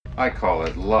I call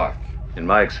it luck. In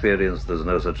my experience, there's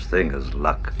no such thing as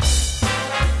luck.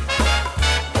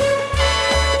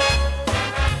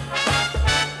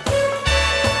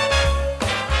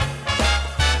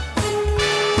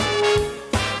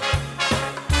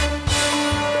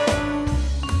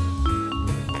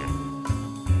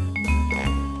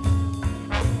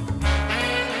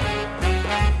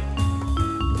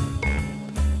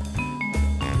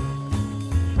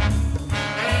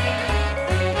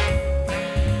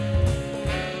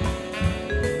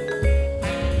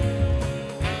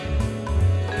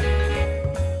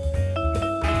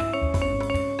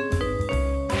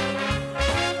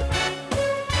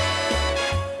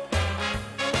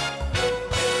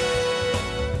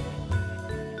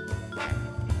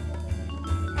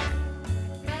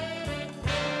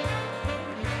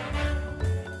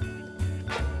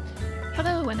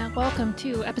 Welcome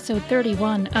to episode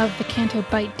 31 of the Canto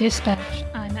Bite Dispatch.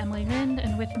 I'm Emily Lind,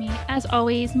 and with me, as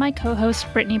always, my co-host,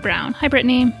 Brittany Brown. Hi,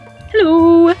 Brittany.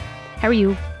 Hello. How are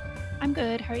you? I'm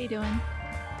good. How are you doing?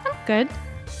 I'm good.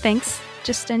 Thanks.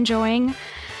 Just enjoying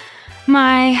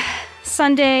my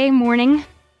Sunday morning.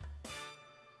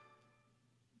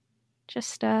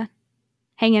 Just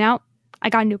hanging out. I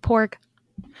got a new porg.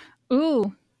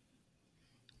 Ooh.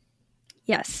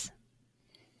 Yes.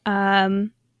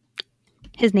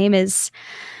 His name is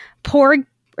Steve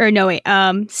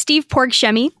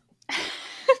Porgshemy.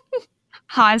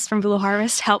 Haas from Blue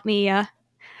Harvest helped me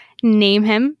name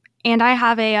him. And I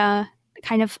have a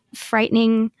kind of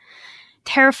frightening,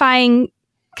 terrifying,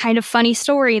 kind of funny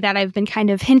story that I've been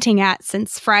kind of hinting at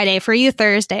since Friday for you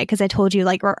Thursday, because I told you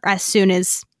like as soon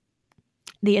as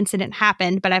the incident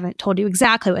happened, but I haven't told you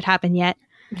exactly what happened yet.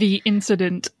 The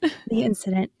incident.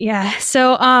 Yeah.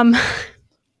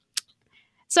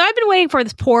 So I've been waiting for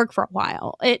this porg for a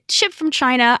while. It shipped from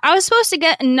China. I was supposed to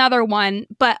get another one,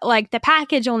 but like the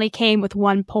package only came with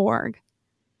one porg.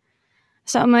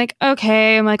 So I'm like,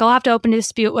 okay. I'll have to open a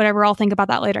dispute, whatever. I'll think about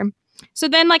that later. So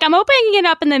then like I'm opening it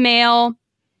up in the mail.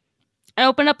 I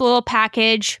open up a little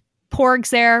package.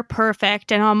 Porg's there.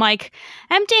 Perfect. And I'm like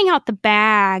emptying out the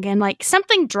bag and like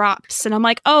something drops. And I'm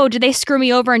like, oh, did they screw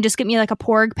me over and just get me like a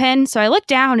porg pin? So I look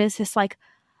down. It's this like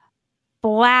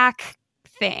black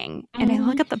thing, and I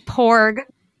look at the porg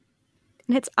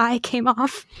and its eye came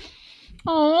off.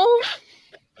 Oh.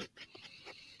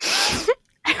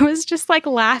 I was just like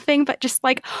laughing, but just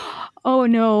like, oh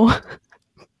no.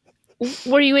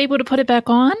 Were you able to put it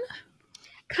back on?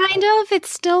 Kind of.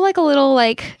 It's still like a little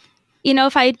like,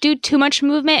 if I do too much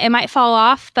movement, it might fall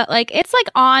off, but like it's like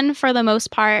on for the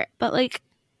most part, but like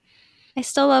I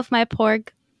still love my porg.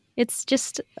 It's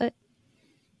just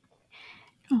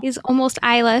he's almost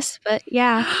eyeless, but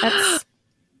yeah, that's...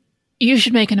 You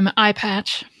should make him an eye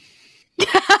patch.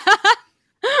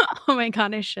 Oh my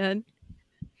god, I should.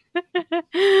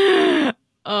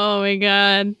 Oh my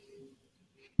god.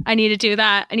 I need to do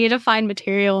that. I need to find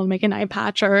material and make an eye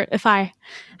patch, or if I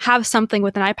have something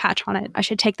with an eye patch on it, I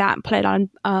should take that and put it on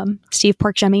Steve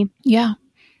Porgshemy. Yeah.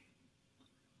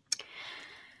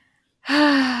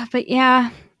 But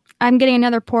yeah, I'm getting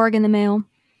another porg in the mail.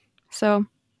 So...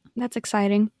 that's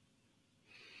exciting.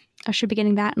 I should be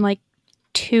getting that in like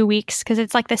 2 weeks, because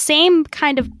it's like the same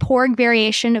kind of porg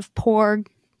variation of porg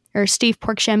or Steve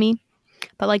Porgshemy,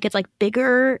 but like it's like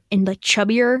bigger and like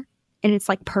chubbier, and it's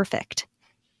like perfect.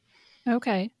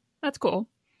 Okay, that's cool.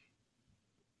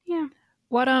 Yeah.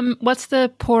 What's the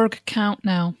porg count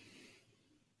now?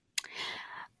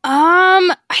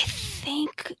 I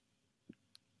think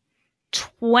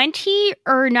 20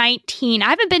 or 19. I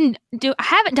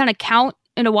haven't done a count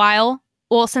in a while.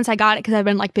 Well, since I got it, because I've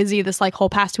been like busy this like whole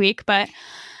past week, but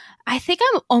I think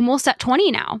I'm almost at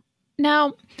 20 now.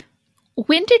 Now,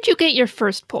 when did you get your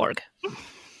first porg?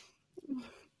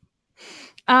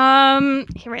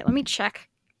 Here, wait, let me check.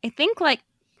 I think like,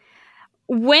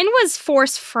 when was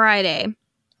Force Friday?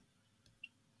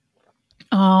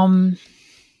 I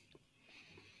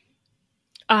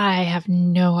have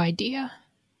no idea.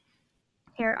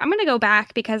 Here, I'm going to go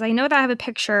back because I know that I have a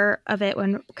picture of it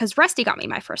because Rusty got me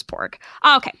my first porg.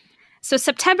 Oh, okay. So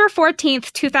September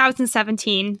 14th,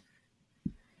 2017.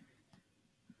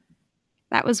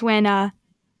 That was when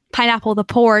Pineapple the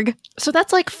porg. So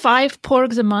that's like 5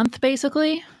 porgs a month,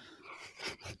 basically?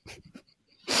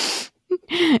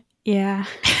 Yeah.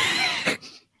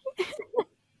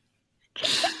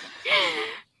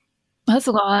 That's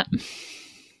a lot.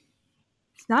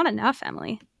 It's not enough,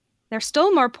 Emily. There's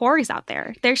still more porgs out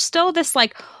there. There's still this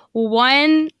like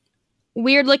one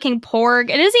weird looking porg.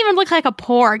 It doesn't even look like a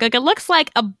porg. Like, it looks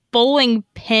like a bowling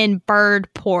pin bird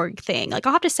porg thing. Like,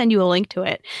 I'll have to send you a link to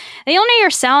it. They only are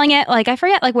selling it, like, I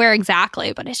forget like where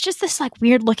exactly, but it's just this like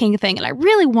weird looking thing, and I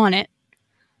really want it.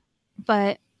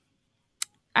 But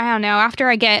I don't know. After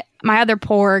I get my other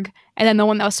porg and then the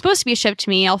one that was supposed to be shipped to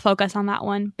me, I'll focus on that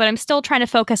one. But I'm still trying to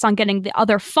focus on getting the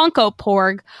other Funko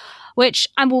porg, which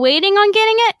I'm waiting on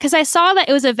getting it because I saw that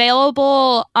it was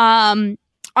available on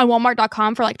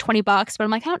Walmart.com for like $20. But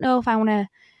I'm like, I don't know if I want to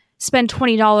spend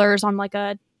 $20 on like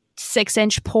a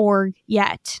 6-inch porg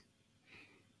yet.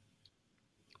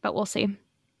 But we'll see.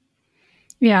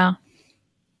 Yeah.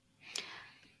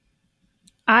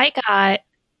 I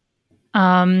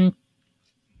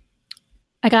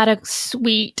got a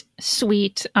sweet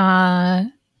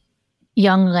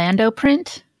young Lando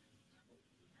print.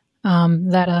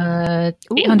 That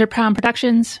 800 Pound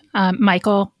Productions,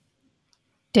 Michael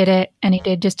did it, and he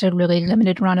did just a really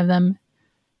limited run of them.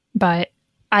 But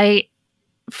I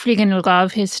freaking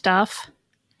love his stuff.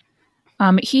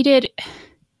 He did.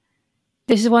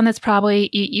 This is one that's probably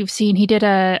you've seen. He did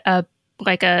a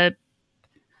Black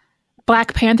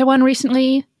Panther one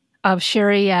recently of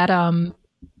Shuri at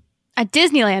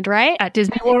Disneyland, right? At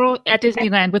Disney World, at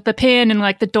Disneyland, with the pin and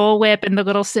like the Dole Whip and the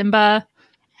little Simba.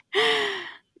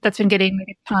 That's been getting like,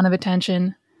 a ton of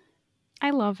attention.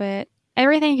 I love it.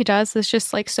 Everything he does is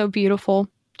just like so beautiful.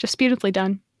 Just beautifully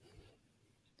done.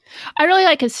 I really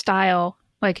like his style.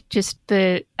 Like just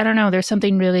I don't know, there's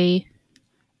something really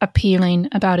appealing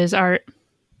about his art.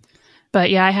 But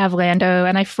yeah, I have Lando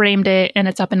and I framed it and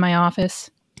it's up in my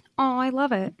office. Oh, I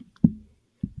love it.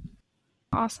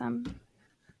 Awesome.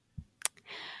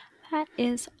 That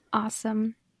is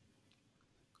awesome.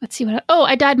 Let's see what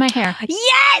I dyed my hair.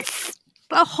 Yes!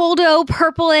 A Holdo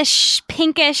purplish,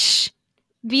 pinkish,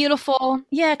 beautiful.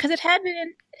 Yeah, because it had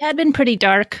been pretty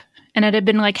dark, and it had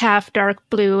been like half dark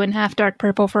blue and half dark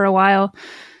purple for a while.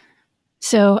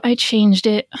 So I changed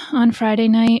it on Friday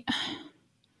night.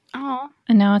 Oh.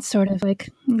 And now it's sort of like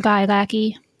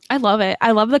lilac-y. I love it.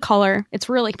 I love the color. It's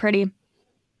really pretty.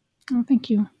 Oh, thank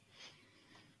you.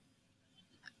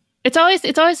 It's always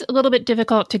a little bit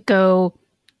difficult to go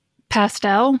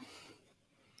pastel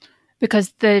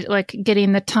because the like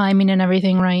getting the timing and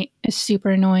everything right is super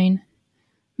annoying.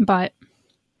 But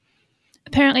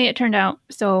apparently it turned out,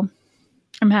 so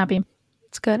I'm happy.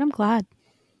 It's good. I'm glad.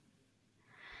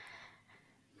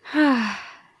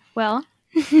 Well,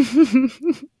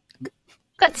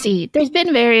 let's see. There's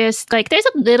been various, like, there's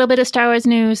a little bit of Star Wars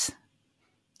news.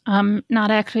 Not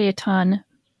actually a ton.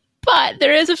 But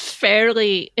there is a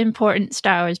fairly important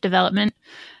Star Wars development.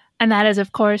 And that is,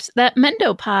 of course, that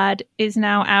Mendo pod is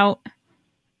now out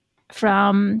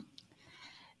from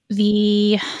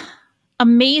the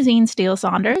amazing Steele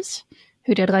Saunders,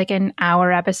 who did like an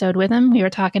hour episode with him. We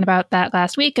were talking about that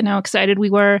last week and how excited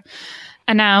we were.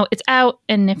 And now it's out.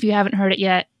 And if you haven't heard it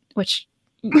yet, which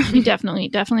you definitely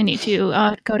need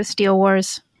to, go to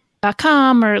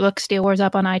steelewars.com or look Steele Wars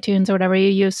up on iTunes or whatever you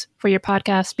use for your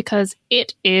podcast, because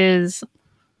it's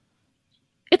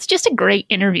just a great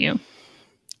interview.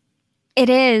 It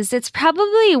is. It's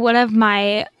probably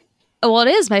it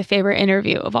is my favorite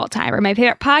interview of all time, or my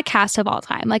favorite podcast of all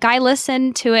time. Like, I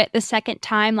listened to it the second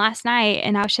time last night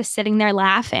and I was just sitting there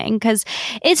laughing because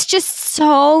it's just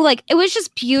so, like, it was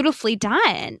just beautifully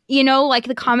done. You know, like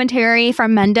the commentary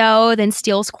from Mendo, then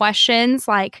Steele's questions,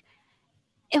 like,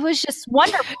 it was just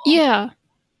wonderful. Yeah.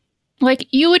 Like,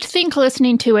 you would think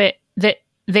listening to it that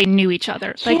they knew each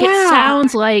other. Like, Yeah.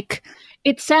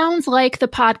 It sounds like the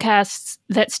podcasts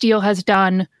that Steele has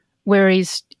done where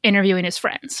he's interviewing his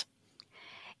friends.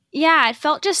 Yeah, it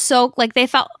felt just so, like, it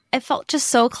felt just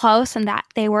so close, and that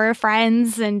they were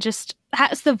friends, and just,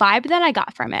 that's the vibe that I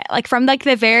got from it. Like, from, like,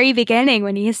 the very beginning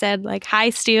when he said, like, hi,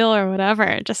 Steele, or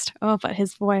whatever. Just, but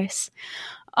his voice.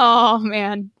 Oh,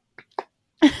 man.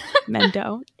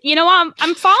 Mendo. You know,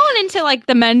 I'm falling into, like,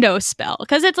 the Mendo spell,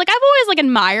 because it's, like, I've always, like,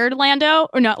 admired Mendo.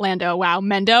 I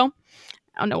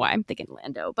don't know why I'm thinking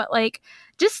Lando, but, like,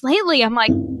 just lately, I'm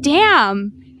like,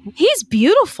 damn, he's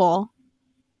beautiful.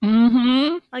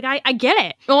 Mm-hmm. Like, I get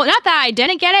it. Well, not that I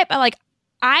didn't get it, but, like,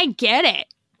 I get it.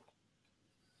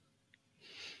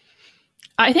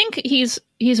 I think he's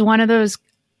one of those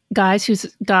guys who's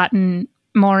gotten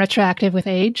more attractive with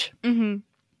age. Mm-hmm.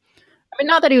 I mean,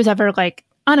 not that he was ever, like,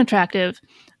 unattractive,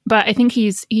 but I think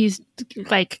he's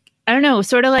like, I don't know,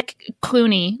 sort of like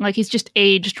Clooney. Like, he's just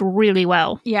aged really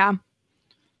well. Yeah.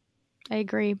 I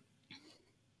agree.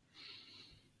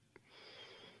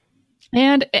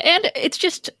 And it's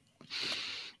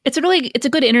a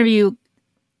good interview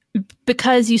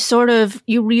because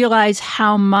you realize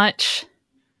how much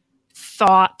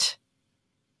thought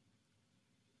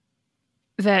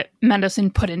that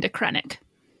Mendelsohn put into Krennic.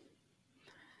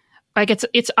 Like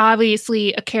it's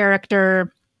obviously a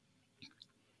character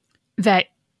that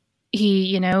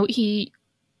he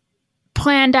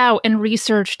planned out and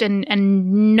researched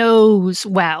and knows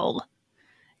well.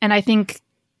 And I think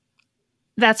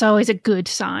that's always a good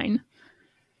sign.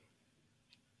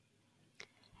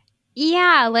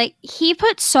 Yeah, like he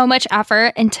put so much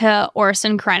effort into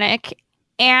Orson Krennic,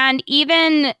 and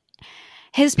even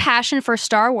his passion for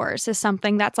Star Wars is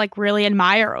something that's like really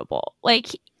admirable. Like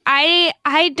I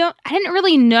didn't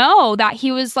really know that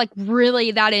he was like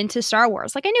really that into Star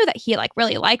Wars. Like I knew that he like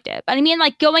really liked it, but I mean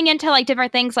like going into like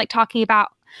different things, like talking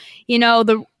about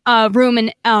the room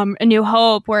in A New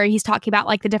Hope where he's talking about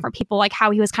like the different people, like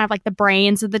how he was kind of like the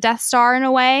brains of the Death Star in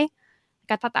a way.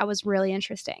 Like I thought that was really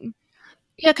interesting.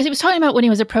 Yeah, because he was talking about when he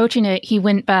was approaching it, he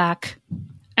went back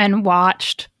and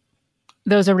watched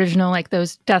those original, like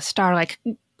those Death Star, like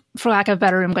for lack of a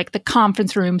better term, like the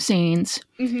conference room scenes,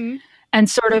 and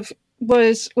sort of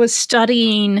was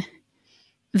studying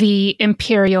the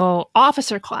Imperial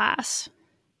officer class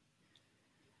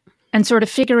and sort of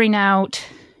figuring out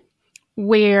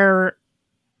where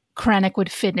Krennic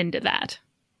would fit into that.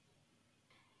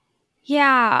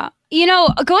 Yeah.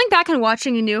 Going back and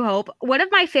watching A New Hope, one of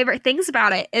my favorite things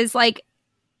about it is like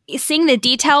seeing the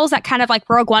details that kind of like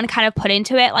Rogue One kind of put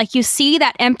into it. Like you see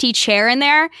that empty chair in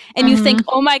there and you think,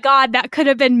 oh my God, that could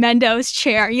have been Mendo's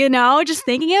chair, just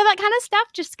thinking of that kind of stuff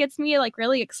just gets me like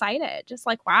really excited. Just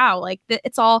like, wow, like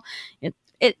it's all,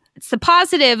 it's the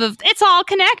positive of it's all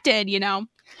connected,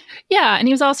 Yeah, and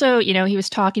he was also, he was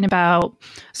talking about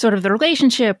sort of the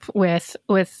relationship with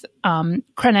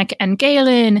Krennic and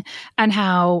Galen, and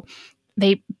how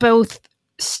they both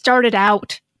started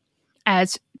out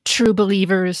as true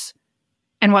believers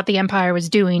in what the Empire was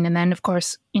doing, and then, of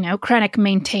course, Krennic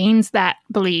maintains that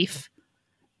belief,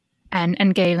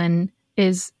 and Galen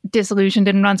is disillusioned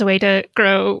and runs away to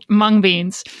grow mung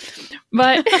beans.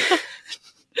 But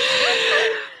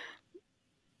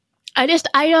I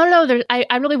don't know.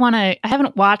 I really want to. I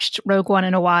haven't watched Rogue One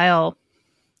in a while,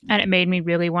 and it made me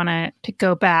really want to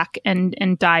go back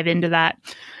and dive into that,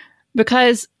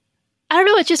 because I don't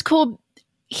know. It's just cool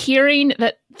hearing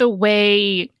that the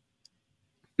way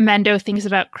Mendo thinks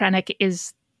about Krennic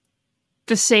is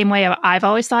the same way I've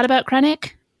always thought about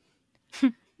Krennic.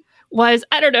 Was,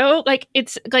 I don't know, like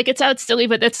it sounds silly,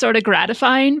 but that's sort of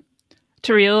gratifying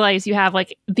to realize you have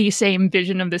like the same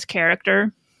vision of this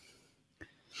character.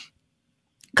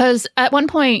 Because at one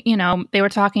point, they were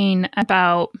talking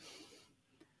about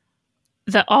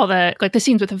all the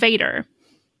scenes with Vader.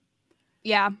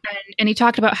 Yeah. And he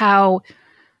talked about how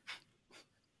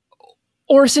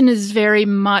Orson is very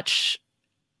much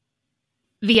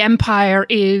the Empire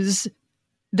is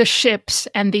the ships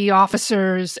and the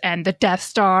officers and the Death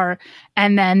Star.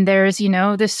 And then there's,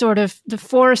 this sort of, the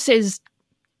Force is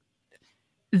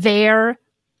there,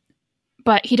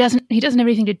 but he doesn't have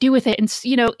anything to do with it. And,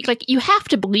 you have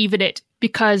to believe in it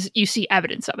because you see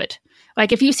evidence of it.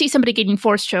 Like if you see somebody getting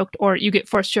force choked or you get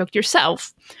force choked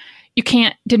yourself, you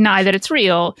can't deny that it's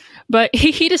real. But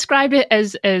he described it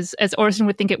as Orson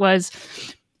would think it was,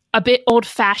 a bit old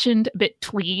fashioned, a bit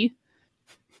twee.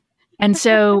 And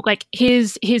so like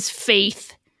his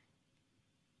faith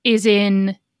is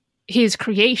in his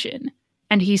creation,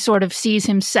 and he sort of sees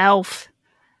himself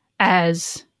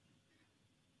as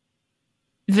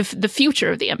the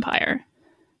future of the Empire.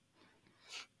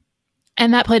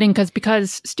 And that played in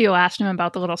because Steele asked him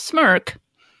about the little smirk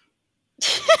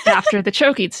after the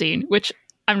choking scene, which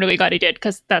I'm really glad he did,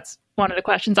 because that's one of the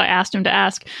questions I asked him to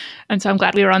ask. And so I'm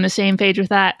glad we were on the same page with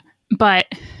that.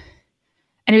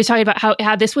 And he was talking about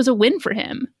how this was a win for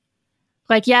him.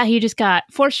 Like, yeah, he just got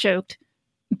force choked,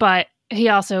 but he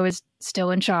also is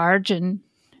still in charge, and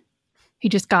he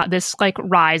just got this like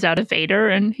rise out of Vader,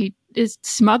 and he is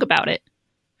smug about it.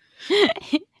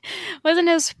 Wasn't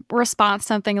his response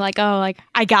something like, "Oh, like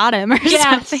I got him," or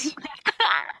something?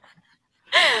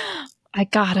 I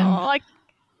got him.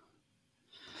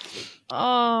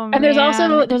 And there's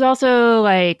also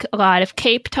like a lot of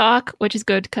cape talk, which is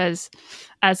good because,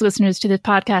 as listeners to this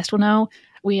podcast will know,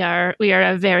 we are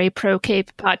a very pro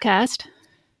cape podcast.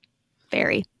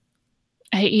 Very.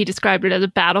 He described it as a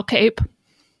battle cape.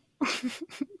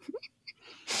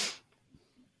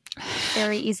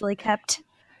 Very easily kept.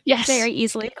 Yes. Very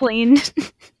easily cleaned.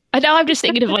 And now I'm just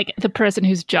thinking of like the person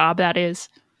whose job that is.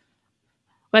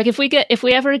 Like if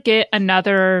we ever get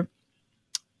another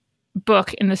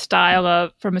book in the style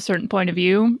of From a Certain Point of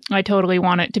View, I totally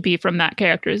want it to be from that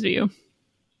character's view.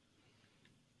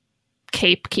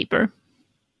 Cape keeper.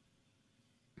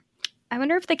 I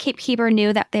wonder if the cape keeper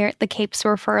knew that the capes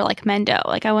were for like Mendo.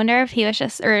 Like, I wonder if he was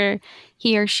just, or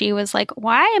he or she was like,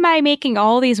 why am I making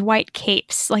all these white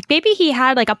capes? Like, maybe he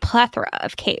had like a plethora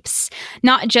of capes,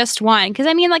 not just one. Because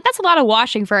I mean, like, that's a lot of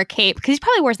washing for a cape, because he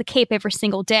probably wears the cape every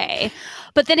single day.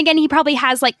 But then again, he probably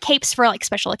has like capes for like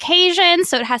special occasions,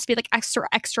 so it has to be like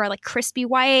extra like crispy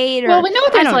white. Or, well, we know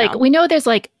there's like know. we know there's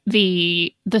like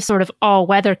the sort of all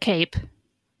weather cape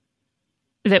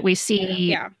that we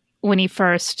see when he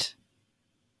first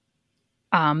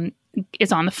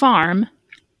is on the farm,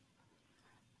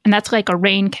 and that's like a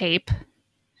rain cape.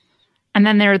 And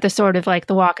then they're the sort of like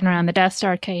the walking around the Death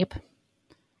Star cape.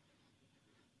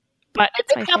 But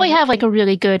they probably have like a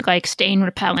really good like stain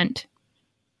repellent.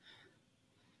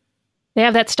 They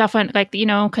have that stuff on, like, you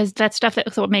know, because that stuff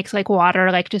that's what makes like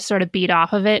water like just sort of bead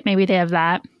off of it. Maybe they have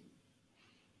that.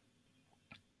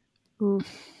 Ooh.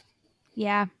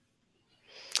 Yeah.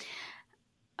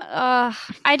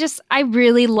 I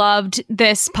really loved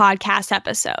this podcast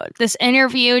episode, this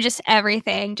interview, just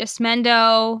everything, just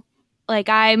Mendo. Like,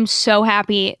 I'm so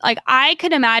happy. Like, I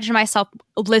could imagine myself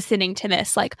listening to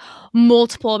this like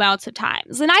multiple amounts of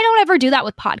times, and I don't ever do that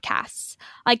with podcasts.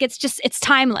 Like, it's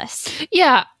timeless.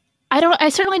 Yeah, I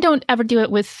certainly don't ever do it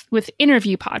with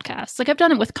interview podcasts. Like, I've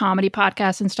done it with comedy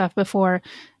podcasts and stuff before,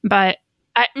 but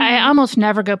I almost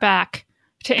never go back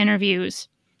to interviews.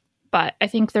 But I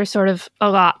think there's sort of a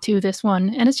lot to this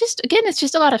one. And it's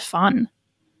just a lot of fun.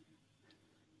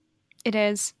 It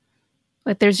is.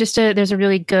 Like, there's a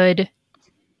really good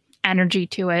energy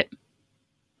to it.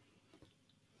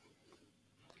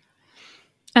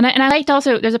 And I liked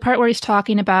also, there's a part where he's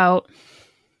talking about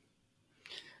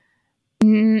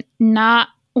not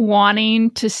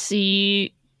wanting to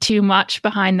see too much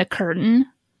behind the curtain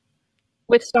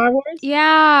with Star Wars.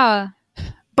 Yeah.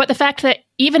 But the fact that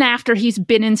even after he's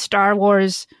been in Star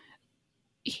Wars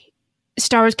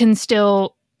can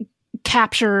still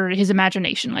capture his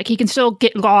imagination. Like, he can still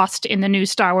get lost in the new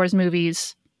Star Wars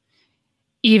movies,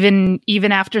 even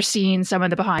after seeing some of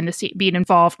the being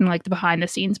involved in like the behind the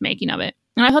scenes making of it.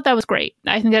 And I thought that was great.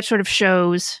 I think that sort of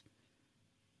shows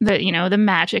the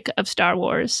magic of Star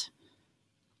Wars.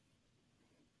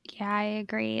 Yeah, I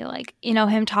agree. Like,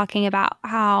 him talking about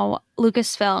how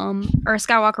Lucasfilm or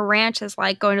Skywalker Ranch is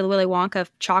like going to the Willy Wonka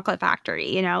chocolate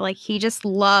factory, like he just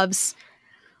loves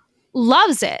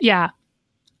it. Yeah.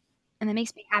 And it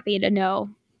makes me happy to know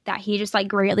that he just like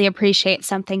greatly appreciates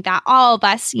something that all of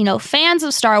us, fans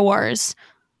of Star Wars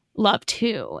love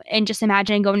too. And just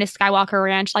imagining going to Skywalker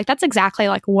Ranch, like that's exactly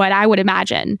like what I would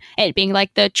imagine it being,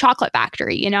 like the chocolate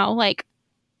factory, like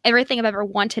everything I've ever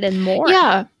wanted and more.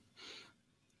 Yeah.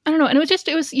 I don't know. And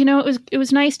it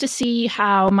was nice to see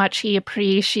how much he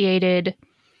appreciated,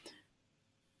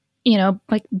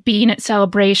 like being at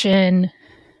Celebration,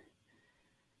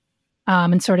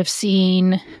 and sort of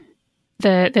seeing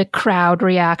the crowd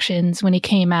reactions when he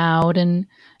came out and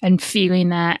feeling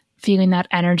that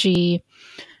energy.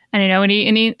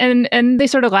 And and they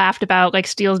sort of laughed about like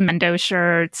Steele's Mendo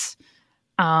shirts,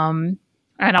 and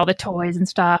all the toys and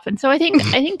stuff. And so I think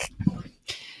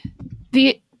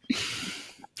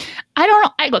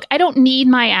I don't need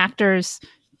my actors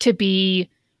to be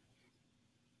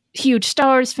huge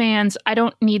Star Wars fans. I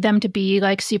don't need them to be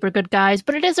like super good guys,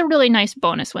 but it is a really nice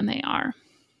bonus when they are.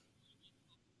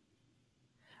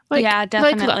 Like, yeah,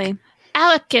 definitely. Like, look,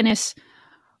 Alec Guinness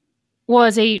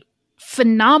was a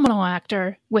phenomenal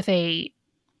actor with a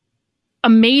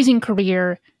amazing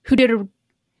career who did a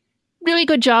really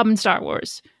good job in Star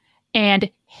Wars and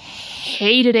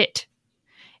hated it.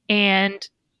 And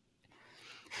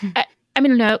I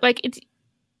mean, no, like it's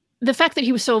the fact that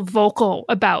he was so vocal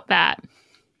about that.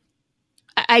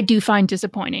 I do find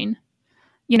disappointing.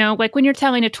 Like when you're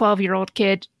telling a 12-year-old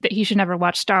kid that he should never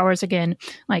watch Star Wars again,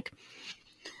 like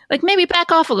maybe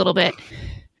back off a little bit.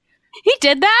 He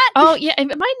did that? Oh yeah,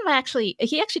 it might have actually.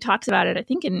 He actually talks about it. I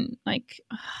think in like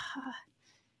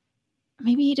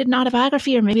maybe he did an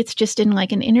autobiography, or maybe it's just in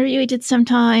like an interview he did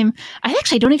sometime. I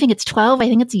actually don't even think it's 12. I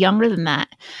think it's younger than that.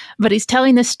 But he's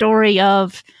telling the story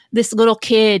of this little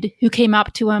kid who came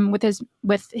up to him with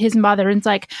his mother and's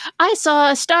like, I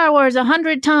saw Star Wars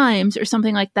 100 times or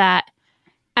something like that.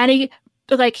 And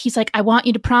he's like, I want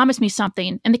you to promise me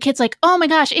something. And the kid's like, oh my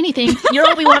gosh, anything. You're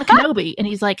Obi-Wan Kenobi. And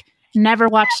he's like, never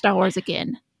watch Star Wars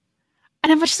again.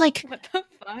 And I'm just like, what the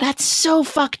fuck? That's so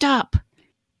fucked up.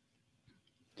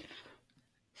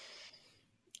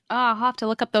 Oh, I'll have to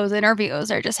look up those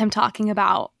interviews or just him talking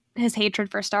about his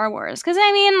hatred for Star Wars. Because,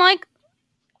 I mean, like,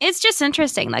 it's just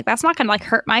interesting. Like, that's not going to, like,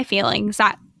 hurt my feelings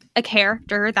that a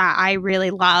character that I really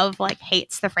love, like,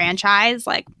 hates the franchise.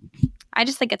 Like, I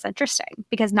just think it's interesting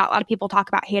because not a lot of people talk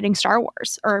about hating Star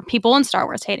Wars or people in Star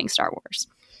Wars hating Star Wars.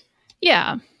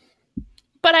 Yeah.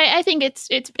 But I think it's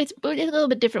a little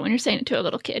bit different when you're saying it to a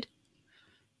little kid.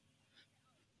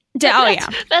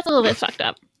 That's a little bit fucked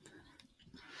up.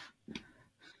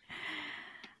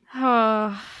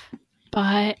 Oh,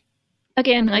 but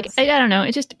again, like I don't know,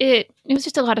 it was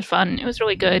just a lot of fun. It was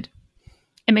really good.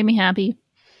 It made me happy.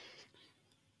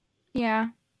 Yeah,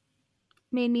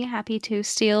 made me happy too.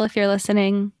 Steele, if you're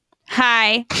listening,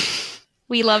 hi.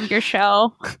 We love your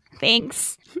show.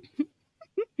 Thanks.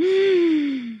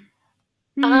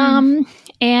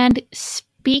 And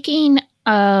speaking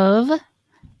of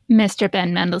Mr.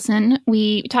 Ben Mendelsohn,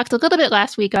 we talked a little bit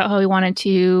last week about how we wanted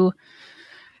to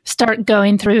start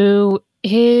going through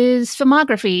his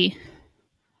filmography.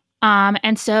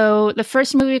 And so the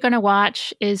first movie we're going to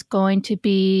watch is going to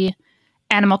be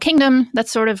Animal Kingdom.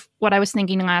 That's sort of what I was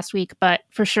thinking last week, but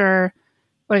for sure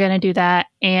we're going to do that.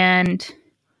 And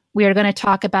we are going to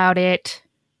talk about it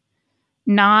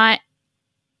not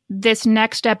this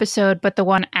next episode, but the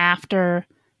one after.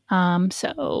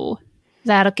 So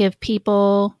that'll give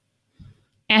people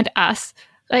and us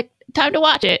like time to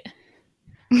watch it.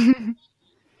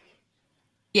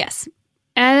 Yes.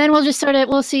 And then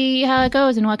we'll see how it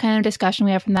goes and what kind of discussion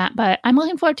we have from that. But I'm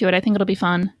looking forward to it. I think it'll be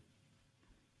fun.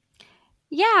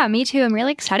 Yeah, me too. I'm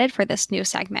really excited for this new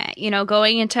segment,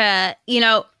 going into,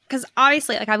 because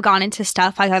obviously like I've gone into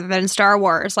stuff like other than Star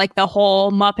Wars, like the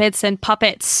whole Muppets and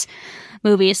Puppets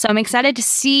movies. So I'm excited to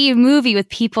see a movie with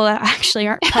people that actually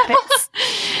aren't puppets.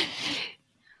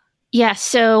 Yeah,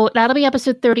 so that'll be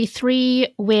episode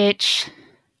 33, which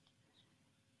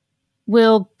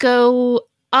will go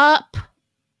up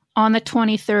on the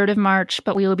 23rd of March,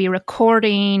 but we will be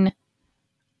recording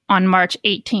on March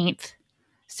 18th.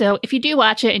 So if you do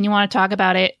watch it and you want to talk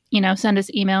about it, send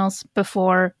us emails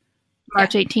before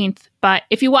March 18th. But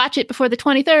if you watch it before the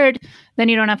 23rd, then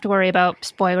you don't have to worry about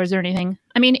spoilers or anything.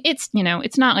 I mean, it's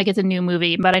not like it's a new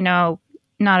movie, but I know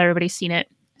not everybody's seen it.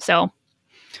 So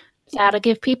that'll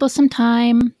give people some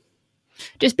time.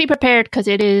 Just be prepared because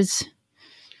it's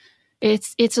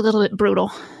a little bit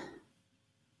brutal.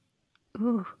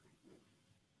 Ooh.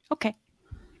 Okay.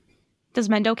 Does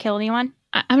Mendo kill anyone?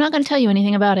 I'm not going to tell you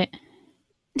anything about it.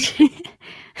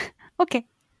 Okay.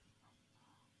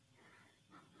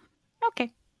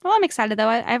 Well, I'm excited though.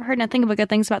 I've heard nothing but good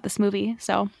things about this movie,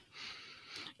 so.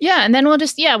 Yeah, and then we'll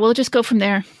just go from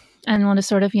there, and we'll just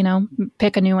sort of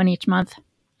pick a new one each month.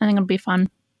 I think it'll be fun.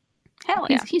 Hell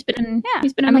yeah. He's been in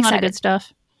a lot of good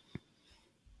stuff,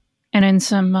 and in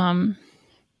some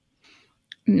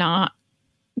not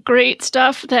great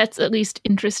stuff that's at least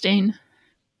interesting.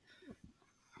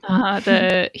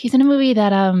 He's in a movie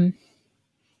that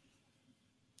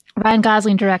Ryan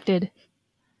Gosling directed,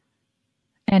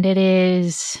 and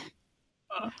it's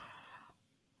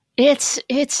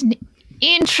an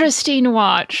interesting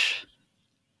watch.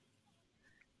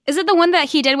 Is it the one that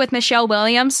he did with Michelle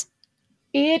Williams?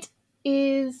 It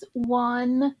is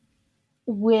one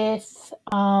with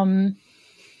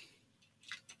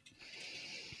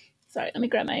sorry, let me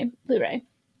grab my Blu-ray.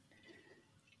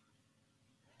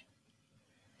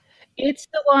 It's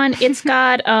the one, it's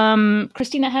got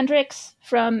Christina Hendricks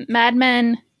from Mad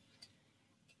Men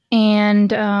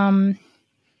and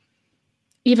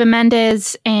Eva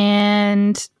Mendes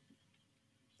and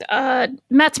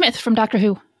Matt Smith from Doctor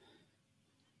Who.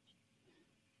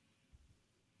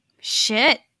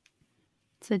 Shit.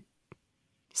 It's a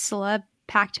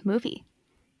celeb-packed movie.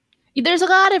 There's a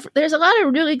lot of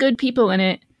really good people in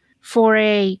it for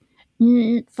a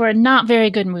not very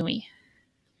good movie.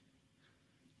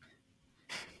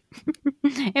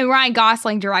 And Ryan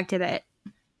Gosling directed it.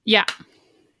 Yeah.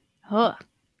 Ugh.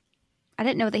 I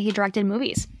didn't know that he directed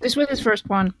movies. This was his first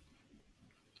one.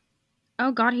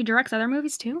 Oh God, he directs other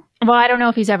movies too? Well, I don't know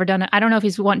if he's ever done it. I don't know if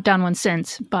he's done one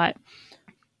since, but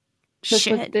this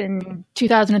was in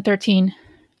 2013.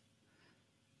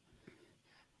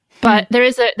 But there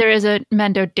is a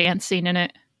Mendo dance scene in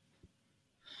it.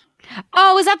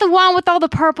 Oh, is that the one with all the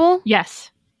purple? Yes.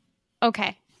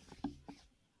 Okay.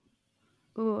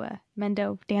 Ooh, a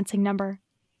Mendo dancing number.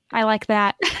 I like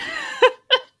that.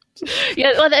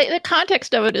 Yeah, well, the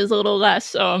context of it is a little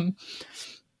less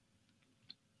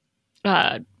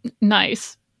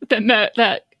nice than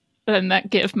that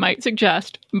GIF might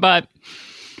suggest, but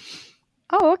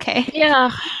oh, okay. Yeah,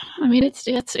 I mean it's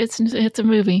a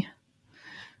movie.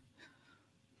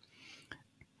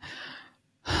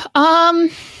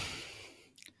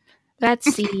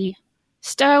 Let's see.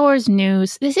 Star Wars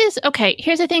news. This is okay.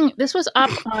 Here's the thing. This was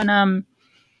up on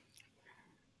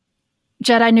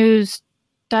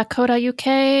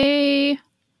JediNews.co.uk.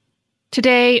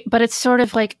 today, but it's sort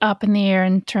of like up in the air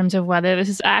in terms of whether this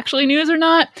is actually news or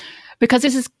not, because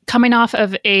this is coming off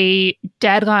of a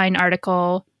Deadline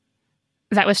article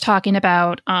that was talking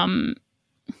about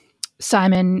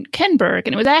Simon Kinberg,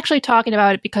 and it was actually talking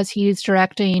about it because he's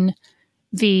directing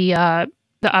the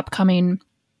upcoming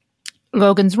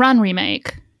Logan's Run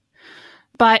remake.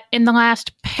 But in the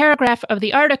last paragraph of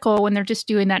the article, when they're just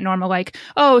doing that normal, like,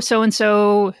 oh,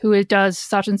 so-and-so who does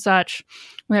such and such,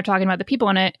 when they're talking about the people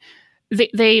in it,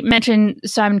 they mention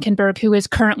Simon Kinberg, who is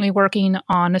currently working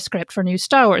on a script for a new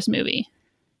Star Wars movie.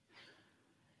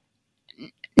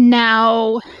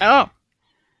 Now,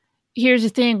 here's the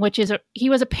thing, which is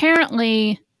he was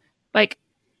apparently, like,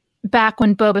 back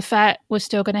when Boba Fett was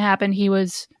still going to happen, he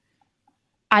was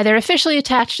either officially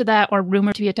attached to that or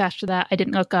rumored to be attached to that. I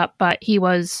didn't look up, but he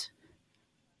was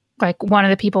like one of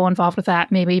the people involved with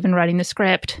that, maybe even writing the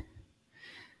script.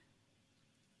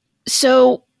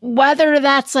 So whether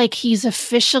that's like he's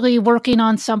officially working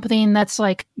on something that's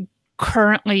like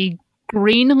currently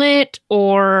greenlit,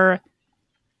 or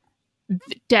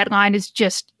Deadline is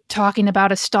just talking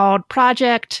about a stalled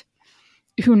project,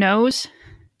 who knows?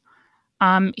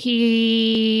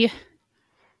 He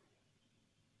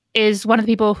is one of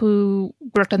the people who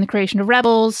worked on the creation of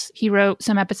Rebels. He wrote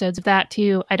some episodes of that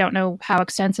too. I don't know how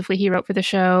extensively he wrote for the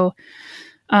show.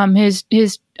 His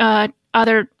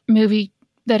other movie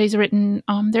that he's written,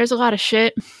 there's a lot of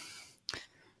shit.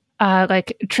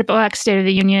 Like Triple X State of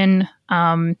the Union,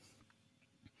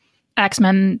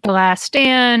 X-Men The Last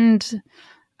Stand.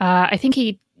 I think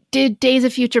he did Days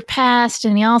of Future Past,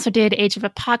 and he also did Age of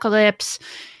Apocalypse.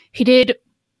 He did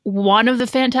one of the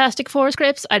Fantastic Four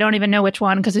scripts. I don't even know which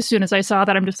one, because as soon as I saw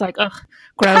that, I'm just like, ugh,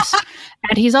 gross.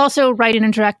 And he's also writing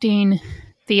and directing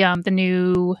the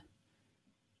new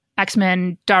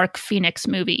X-Men Dark Phoenix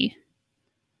movie.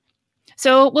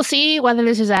 So we'll see whether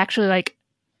this is actually like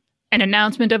an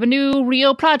announcement of a new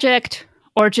real project,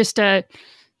 or just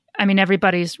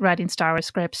everybody's writing Star Wars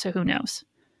scripts, so who knows?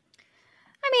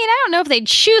 I mean, I don't know if they'd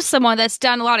choose someone that's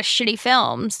done a lot of shitty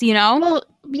films, you know? Well,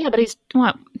 yeah, but he's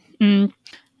what? He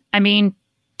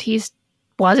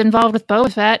was involved with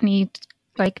Boba Fett, and he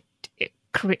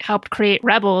helped create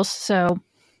Rebels. So,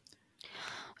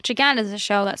 which again is a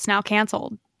show that's now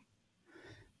canceled.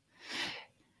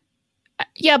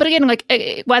 Yeah, but again, like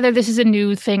whether this is a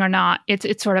new thing or not,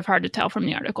 it's sort of hard to tell from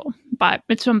the article. But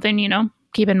it's something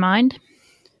keep in mind.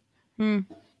 I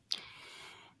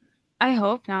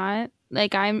hope not.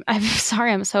 Like I'm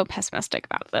sorry, I'm so pessimistic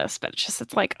about this, but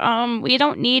it's like we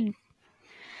don't need.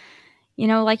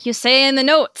 Like you say in the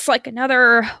notes, like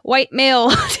another white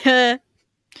male to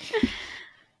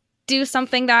do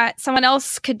something that someone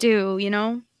else could do,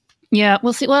 Yeah,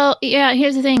 we'll see. Well, yeah,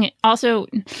 here's the thing. Also,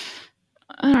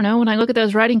 I don't know, when I look at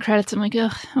those writing credits, I'm like,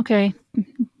 ugh, okay.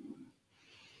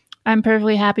 I'm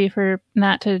perfectly happy for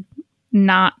that to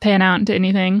not pan out into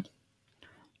anything.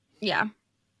 Yeah.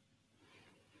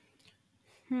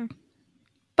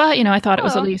 But, I thought it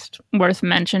was at least worth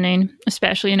mentioning,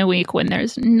 especially in a week when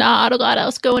there's not a lot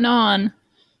else going on.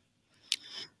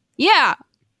 Yeah.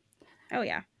 Oh,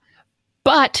 yeah.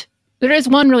 But there is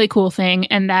one really cool thing,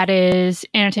 and that is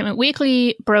Entertainment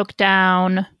Weekly broke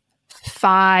down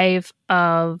 5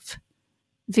 of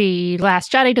the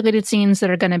Last Jedi deleted scenes that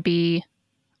are going to be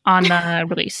on the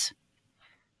release.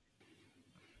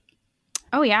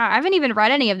 Oh, yeah. I haven't even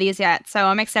read any of these yet, so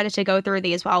I'm excited to go through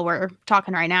these while we're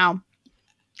talking right now.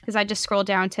 Because I just scrolled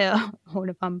down to one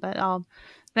of them, but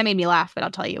that made me laugh, but I'll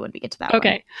tell you when we get to that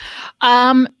Okay.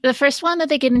 The first one that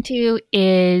they get into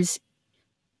is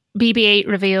BB-8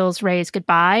 reveals Rey's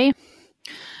goodbye.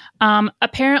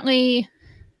 Apparently,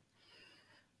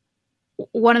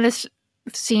 one of the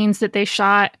scenes that they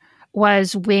shot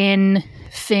was when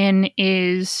Finn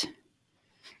is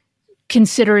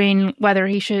considering whether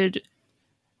he should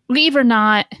leave or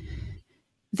not.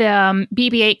 The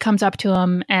BB-8 comes up to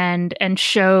him and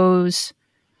shows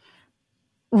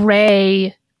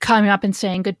Rey coming up and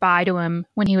saying goodbye to him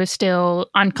when he was still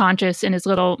unconscious in his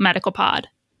little medical pod.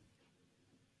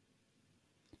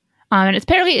 And it's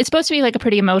supposed to be like a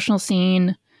pretty emotional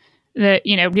scene that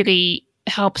really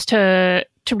helps to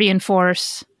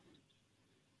reinforce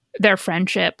their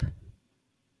friendship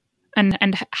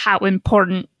and how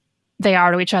important they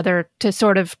are to each other, to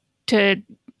sort of to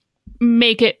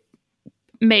make it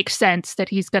make sense that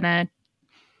he's gonna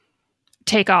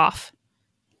take off.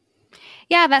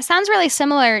 Yeah, that sounds really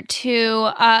similar to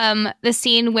the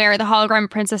scene where the hologram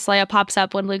Princess Leia pops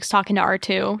up when Luke's talking to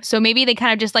R2. So maybe they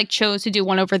kind of just like chose to do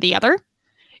one over the other.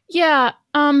 Yeah.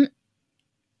 And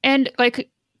like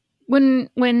when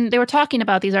they were talking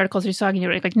about these articles, they're talking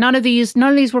like none of these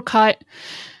were cut.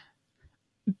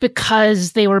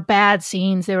 because they were bad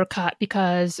scenes. They were cut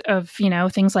because of,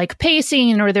 things like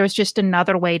pacing, or there was just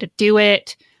another way to do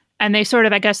it. And they sort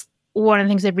of, I guess, one of the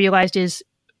things they've realized is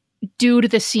due to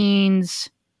the scenes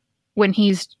when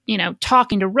he's,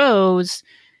 talking to Rose,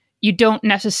 you don't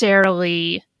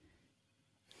necessarily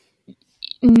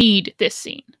need this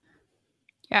scene.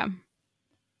 Yeah.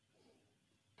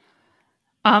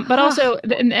 But also,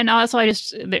 and also,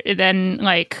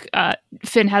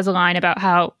 Finn has a line about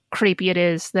how creepy it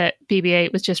is that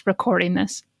BB-8 was just recording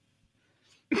this.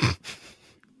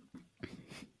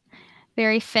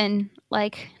 Very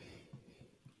Finn-like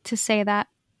to say that.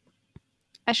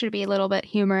 I should be a little bit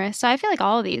humorous. So I feel like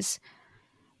all of these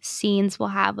scenes will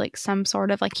have like some sort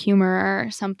of like humor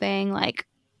or something like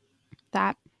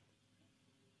that.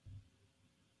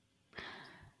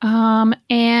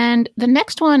 And the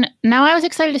next one, now I was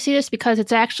excited to see this because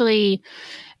it's actually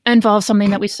involves something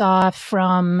that we saw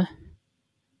from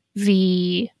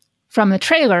the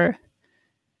trailer,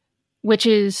 which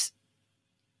is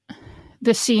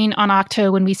the scene on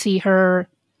Octo when we see her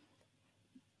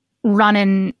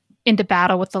running into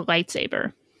battle with the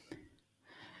lightsaber.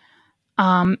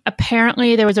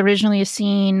 Apparently there was originally a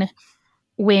scene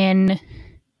when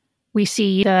we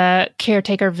see the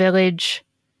caretaker village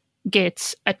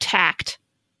gets attacked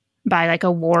by like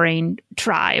a warring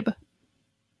tribe.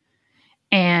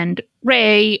 And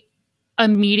Rey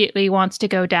immediately wants to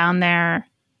go down there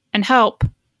and help.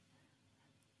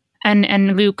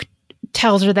 And Luke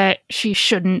tells her that she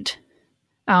shouldn't.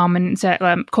 And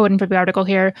quoting from the article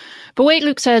here, but wait,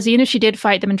 Luke says, even if she did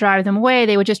fight them and drive them away,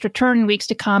 they would just return in weeks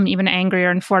to come, even angrier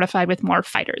and fortified with more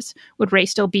fighters. Would Rey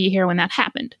still be here when that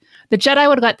happened? The Jedi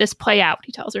would let this play out,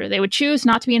 he tells her. They would choose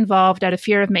not to be involved out of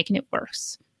fear of making it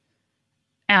worse.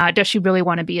 Does she really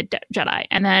want to be a Jedi?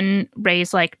 And then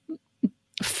Rey's like,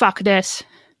 fuck this,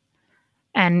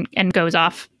 and goes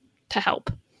off to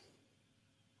help.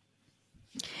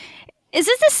 Is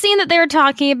this the scene that they were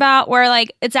talking about where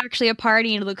like it's actually a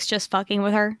party and Luke's just fucking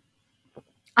with her?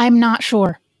 I'm not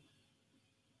sure.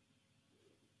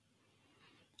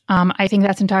 I think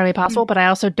that's entirely possible, but I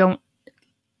also don't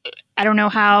know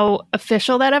how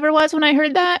official that ever was when I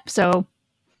heard that. So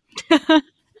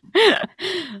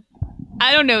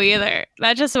I don't know either.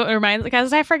 That just reminds,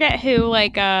 because I forget who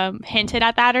like hinted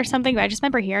at that or something, but I just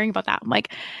remember hearing about that. I'm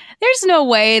like, there's no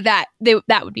way that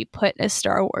that would be put in a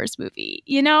Star Wars movie,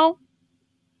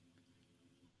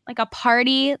 like a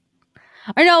party.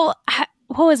 Or no,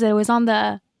 what was it? It was on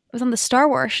the Star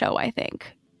Wars show, I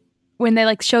think, when they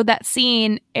like showed that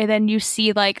scene, and then you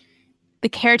see like the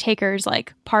caretakers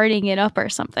like partying it up or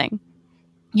something.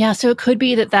 Yeah, so it could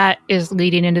be that is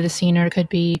leading into the scene, or it could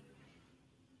be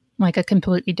like a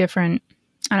completely different,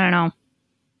 I don't know.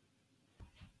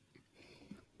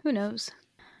 Who knows?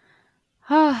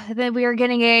 Then we are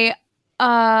getting a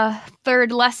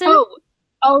third lesson.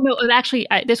 Oh no! Actually,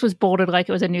 this was bolded like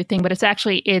it was a new thing, but it's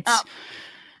Rian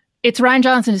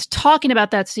Johnson is talking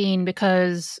about that scene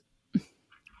because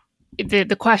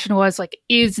the question was like,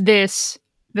 is this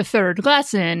the third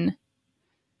lesson?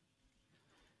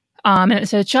 And it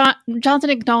says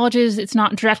Johnson acknowledges it's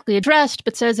not directly addressed,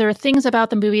 but says there are things about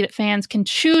the movie that fans can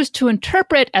choose to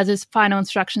interpret as his final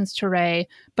instructions to Rey,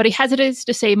 but he hesitates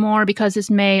to say more because this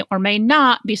may or may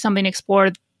not be something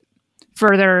explored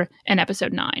further in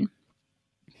Episode 9.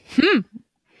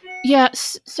 Yeah,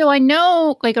 so I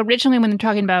know, like, originally when they're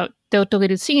talking about the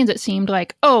deleted scenes, it seemed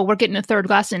like, oh, we're getting a third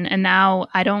lesson, and now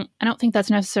I don't think that's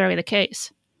necessarily the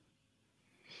case.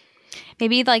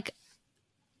 Maybe, like,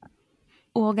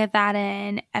 we'll get that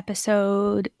in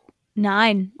Episode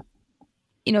 9,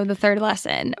 the third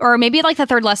lesson. Or maybe, like, the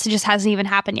third lesson just hasn't even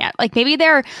happened yet. Like, maybe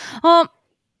they're,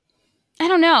 I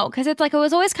don't know, because it's like it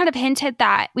was always kind of hinted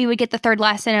that we would get the third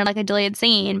lesson in like a deleted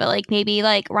scene, but like maybe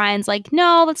like Ryan's like,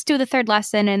 no, let's do the third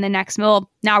lesson in the next. Well,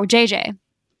 now we're JJ,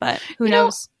 but who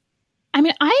knows? I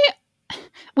mean,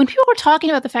 when people were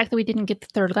talking about the fact that we didn't get the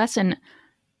third lesson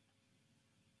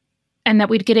and that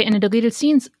we'd get it in a deleted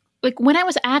scenes, like when I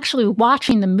was actually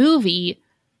watching the movie,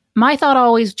 my thought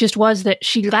always just was that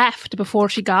she left before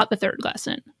she got the third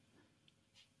lesson.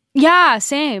 Yeah,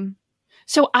 same.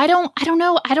 So I don't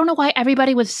know. I don't know why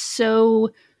everybody was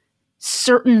so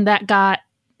certain that got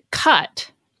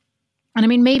cut. And I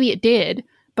mean, maybe it did.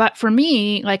 But for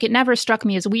me, like, it never struck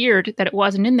me as weird that it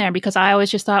wasn't in there because I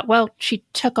always just thought, well, she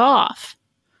took off.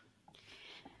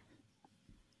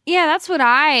 Yeah, that's what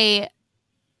I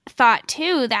thought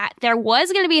too, that there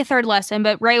was going to be a third lesson,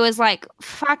 but Rey was like,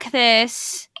 fuck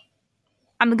this.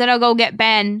 I'm going to go get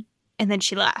Ben. And then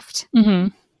she left.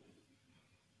 Mm-hmm.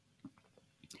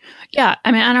 Yeah,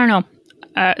 I mean, I don't know.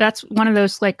 That's one of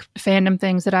those like fandom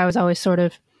things that I was always sort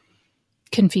of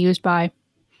confused by.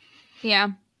 Yeah.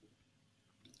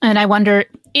 And I wonder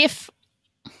if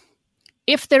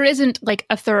there isn't like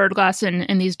a third lesson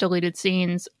in these deleted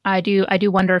scenes, I do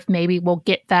wonder if maybe we'll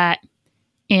get that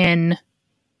in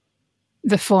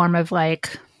the form of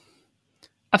like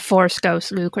a Force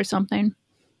Ghost Luke or something.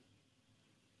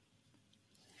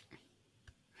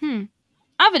 I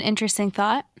have an interesting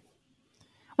thought.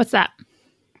 What's that?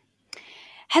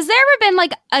 Has there ever been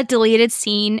like a deleted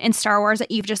scene in Star Wars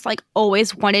that you've just like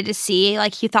always wanted to see?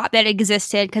 Like you thought that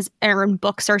existed because they're in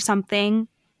books or something?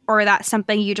 Or that's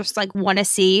something you just like want to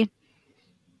see?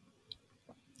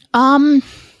 I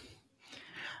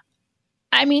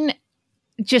mean,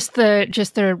 just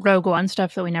the Rogue One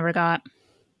stuff that we never got.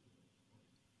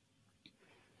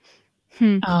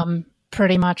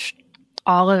 Pretty much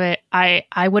all of it.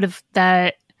 I would have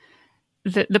that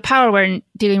the power we're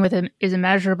dealing with is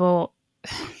immeasurable.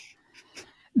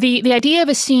 The idea of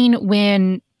a scene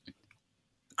when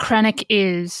Krennic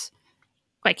is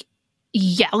like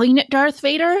yelling at Darth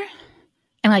Vader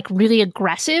and like really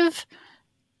aggressive,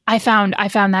 I found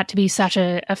that to be such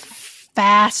a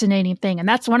fascinating thing. And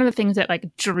that's one of the things that like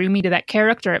drew me to that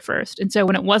character at first. And so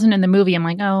when it wasn't in the movie, I'm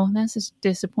like, oh, this is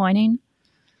disappointing.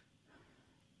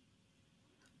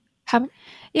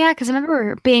 Yeah, because I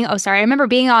remember being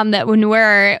on that when we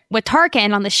were with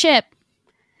Tarkin on the ship.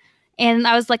 And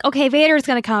I was like, okay, Vader's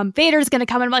going to come.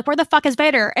 And I'm like, where the fuck is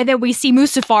Vader? And then we see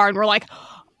Mustafar and we're like,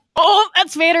 oh,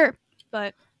 that's Vader.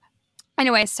 But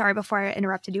anyway, sorry, before I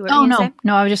interrupted you. Oh, no.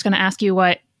 No, I was just going to ask you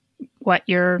what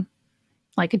your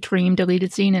like a dream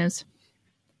deleted scene is.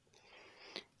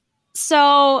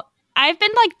 So I've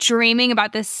been like dreaming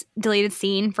about this deleted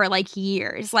scene for like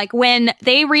years. Like when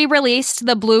they re-released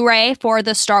the Blu-ray for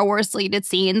the Star Wars deleted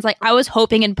scenes, like I was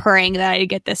hoping and praying that I'd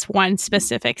get this one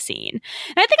specific scene.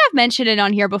 And I think I've mentioned it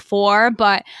on here before,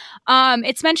 but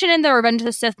it's mentioned in the Revenge of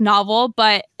the Sith novel,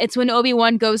 but it's when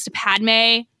Obi-Wan goes to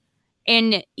Padme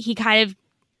and he kind of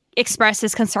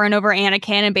expresses concern over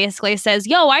Anakin and basically says,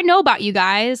 yo, I know about you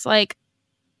guys. Like,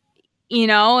 you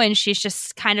know, and she's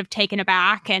just kind of taken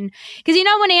aback. And because, you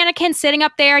know, when Anakin's sitting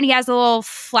up there and he has a little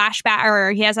flashback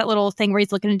or he has that little thing where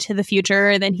he's looking into the future,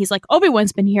 and then he's like,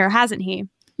 Obi-Wan's been here, hasn't he?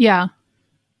 Yeah.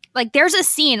 Like there's a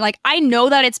scene, like I know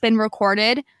that it's been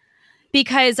recorded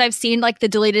because I've seen like the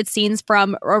deleted scenes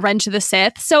from Revenge of the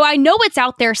Sith. So I know it's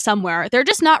out there somewhere. They're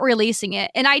just not releasing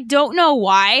it. And I don't know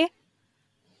why.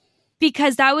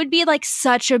 Because that would be like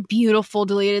such a beautiful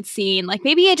deleted scene. Like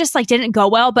maybe it just like didn't go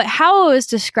well, but how it was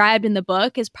described in the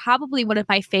book is probably one of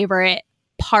my favorite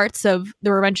parts of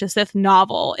the Revenge of the Sith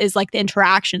novel is like the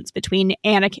interactions between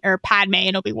Anakin or Padme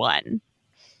and Obi-Wan.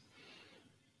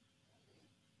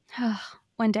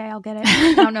 One day I'll get it.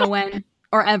 I don't know when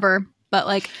or ever, but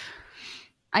like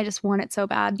I just want it so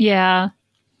bad. Yeah.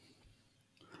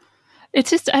 It's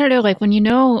just, I don't know, like when you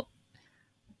know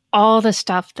all the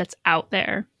stuff that's out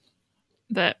there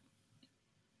that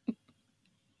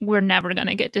we're never going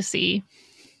to get to see.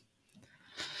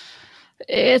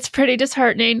 It's pretty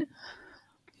disheartening.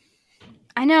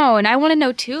 I know, and I want to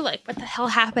know too, like, what the hell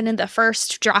happened in the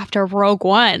first draft of Rogue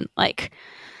One? Like,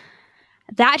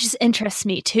 that just interests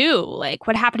me too. Like,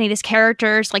 what happened to these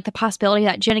characters? Like, the possibility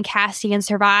that Jyn and Cassian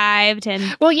survived,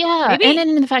 and well, yeah, and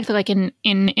then the fact that, like,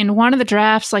 in one of the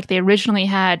drafts, like, they originally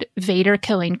had Vader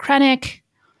killing Krennic.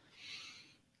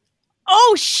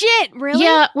 Oh, shit, really?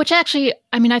 Yeah, which actually,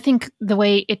 I mean, I think the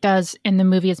way it does in the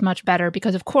movie is much better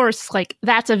because, of course, like,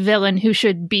 that's a villain who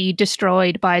should be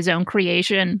destroyed by his own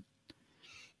creation.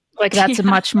 Like, that's a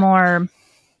much more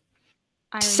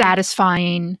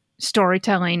satisfying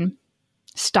storytelling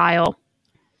style.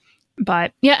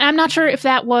 But, yeah, I'm not sure if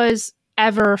that was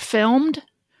ever filmed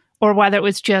or whether it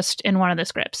was just in one of the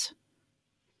scripts.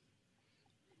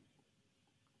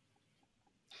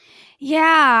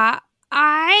 Yeah,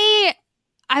 I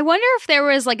wonder if there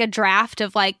was like a draft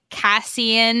of like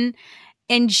Cassian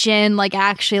and Jyn like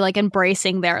actually like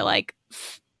embracing their like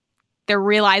their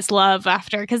realized love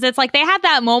after, because it's like they had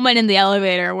that moment in the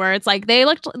elevator where it's like they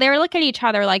were looking at each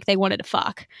other like they wanted to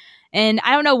fuck. And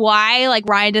I don't know why like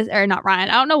I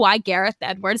don't know why Gareth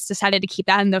Edwards decided to keep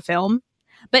that in the film,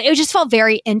 but it just felt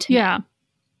very intimate. Yeah.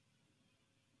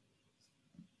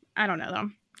 I don't know though.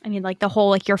 I mean, like the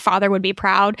whole, like, your father would be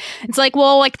proud. It's like,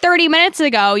 well, like 30 minutes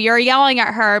ago, you're yelling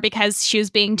at her because she was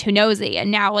being too nosy.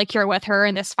 And now, like, you're with her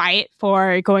in this fight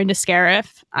for going to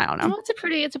Scarif. I don't know. Well,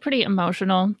 it's a pretty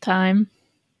emotional time.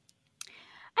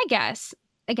 I guess.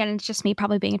 Again, it's just me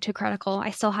probably being too critical.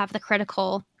 I still have the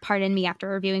critical part in me after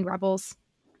reviewing Rebels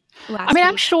last week.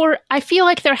 I'm sure, I feel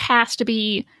like there has to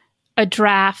be a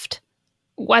draft,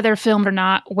 whether filmed or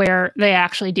not, where they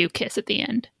actually do kiss at the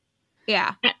end.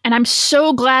 Yeah. And I'm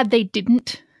so glad they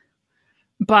didn't,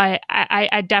 but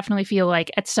I definitely feel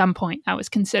like at some point I was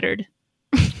considered.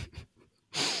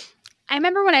 I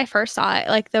remember when I first saw it,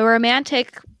 like the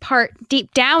romantic part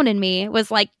deep down in me was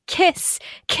like kiss,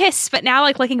 kiss. But now,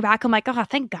 like looking back, I'm like, oh,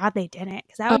 thank God they didn't,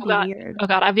 because that would be weird. Oh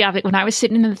God, when I was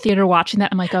sitting in the theater watching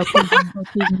that, I'm like, oh, please,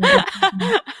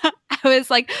 I was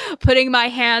like putting my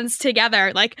hands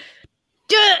together, like,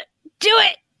 do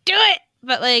it.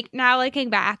 But like now, looking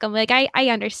back, I'm like, I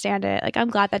understand it. Like, I'm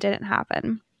glad that didn't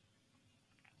happen.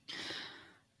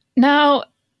 Now,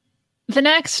 the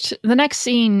next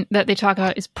scene that they talk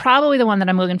about is probably the one that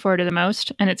I'm looking forward to the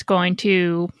most, and it's going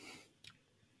to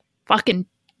fucking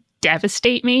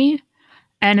devastate me.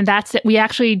 And that's that we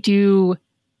actually do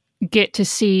get to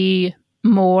see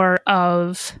more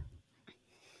of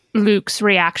Luke's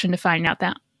reaction to finding out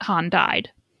that Han died.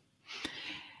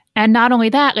 And not only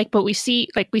that, like, but we see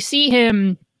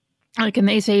him, like, and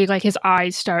they say like his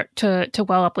eyes start to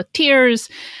well up with tears,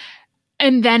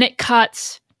 and then it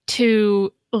cuts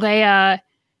to Leia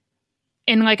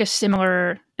in like a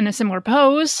similar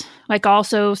pose, like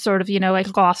also sort of, you know,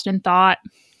 like lost in thought.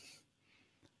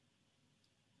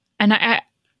 And I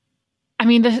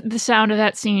mean the sound of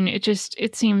that scene,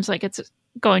 it seems like it's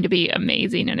going to be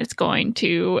amazing, and it's going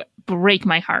to break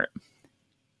my heart.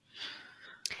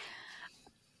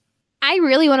 I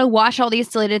really want to watch all these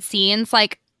deleted scenes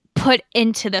like put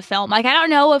into the film. Like, I don't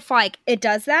know if like it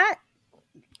does that,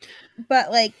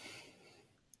 but like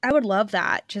I would love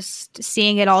that, just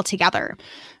seeing it all together.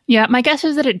 Yeah, my guess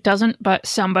is that it doesn't, but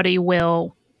somebody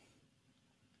will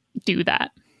do that.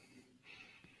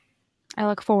 I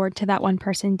look forward to that one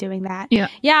person doing that. Yeah.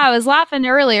 Yeah, I was laughing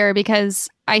earlier because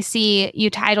I see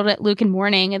you titled it Luke in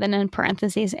Mourning, and then in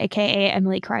parentheses, aka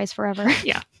Emily Cries Forever.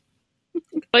 Yeah.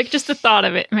 Like, just the thought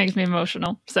of it makes me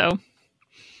emotional. So,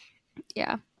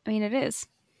 yeah, I mean, it is.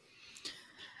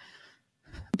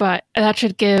 But that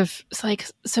should give like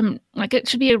some, like, it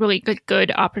should be a really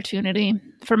good opportunity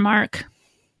for Mark.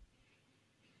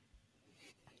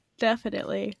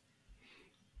 Definitely.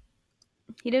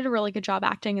 He did a really good job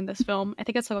acting in this film. I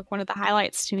think it's like one of the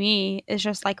highlights to me is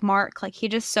just like Mark, like he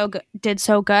just did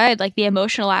so good, like the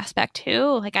emotional aspect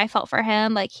too. Like I felt for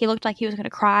him, like he looked like he was going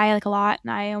to cry like a lot,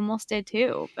 and I almost did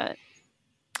too. But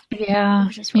yeah,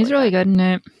 he's really good in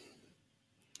it.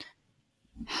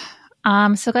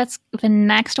 So that's the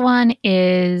next one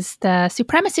is the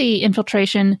Supremacy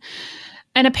infiltration,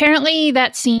 and apparently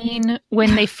that scene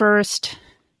when they first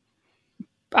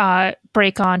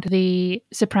break onto the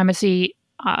Supremacy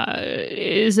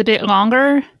is a bit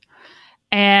longer,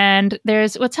 and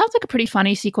there's what sounds like a pretty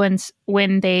funny sequence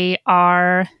when they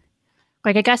are,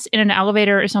 like, I guess in an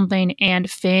elevator or something, and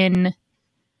Finn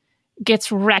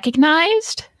gets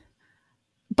recognized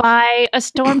by a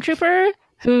stormtrooper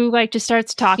who like just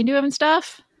starts talking to him and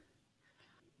stuff.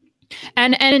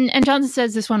 And Johnson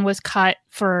says this one was cut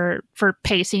for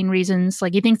pacing reasons.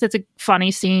 Like, he thinks that's a funny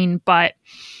scene, but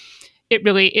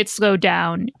it slowed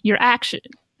down your action.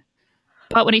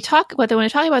 But when they talk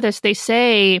about this, they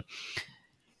say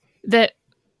that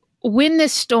when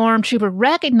this stormtrooper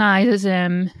recognizes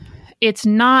him, it's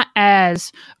not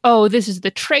as, oh, this is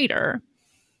the traitor.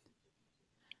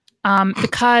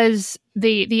 Because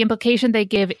the implication they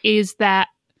give is that,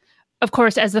 of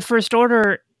course, as the First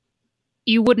Order,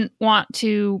 you wouldn't want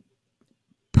to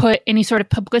put any sort of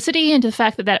publicity into the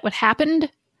fact that would happen,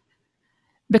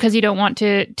 because you don't want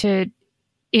to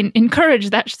encourage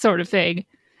that sort of thing.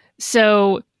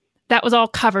 So that was all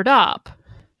covered up.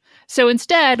 So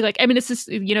instead, like, I mean, it's this,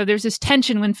 you know, there's this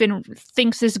tension when Finn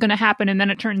thinks this is going to happen, and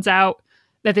then it turns out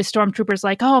that this stormtrooper's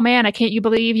like, oh man, I can't you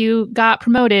believe you got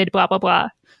promoted, blah, blah, blah.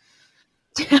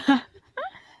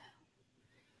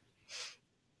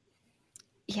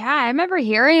 Yeah, I remember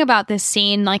hearing about this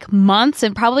scene like months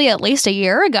and probably at least a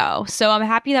year ago. So I'm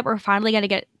happy that we're finally going to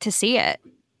get to see it.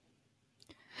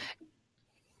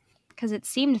 Because it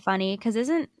seemed funny. Because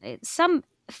isn't it some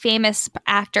famous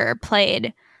actor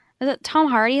played? Was it Tom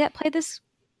Hardy that played this?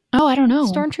 Oh, I don't know.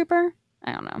 Stormtrooper?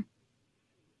 I don't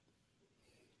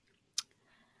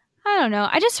know.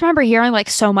 I just remember hearing like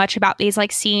so much about these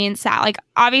like scenes that like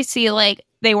obviously like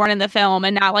they weren't in the film,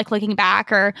 and now like looking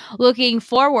back or looking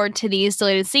forward to these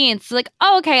deleted scenes, it's like,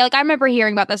 oh, okay, like I remember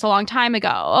hearing about this a long time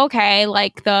ago. Okay,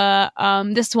 like the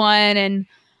this one and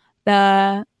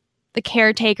the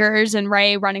caretakers and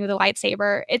Rey running with a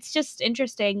lightsaber. It's just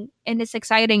interesting, and it's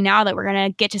exciting now that we're gonna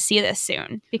get to see this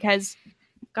soon, because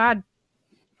God,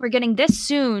 we're getting this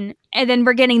soon, and then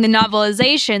we're getting the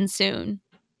novelization soon.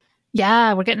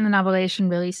 Yeah, we're getting the novelization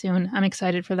really soon. I'm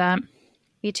excited for that.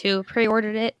 Me too.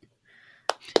 Pre-ordered it.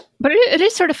 But it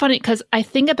is sort of funny because I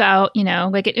think about, you know,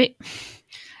 like it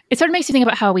it sort of makes you think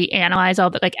about how we analyze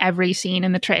all the, like, every scene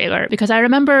in the trailer. Because I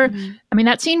remember, I mean,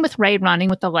 that scene with Rey running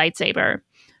with the lightsaber,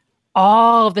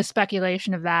 all of the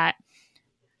speculation of that.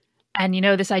 And,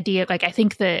 this idea, like, I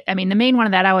think that, I mean, the main one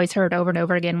of that I always heard over and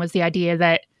over again was the idea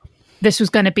that this was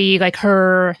going to be like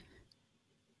her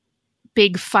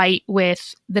big fight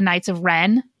with the Knights of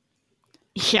Ren.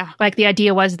 Yeah. Like, the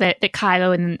idea was that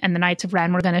Kylo and the Knights of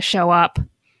Ren were going to show up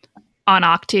on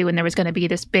Octu, and there was going to be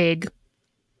this big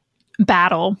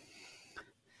battle.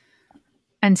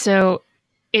 And so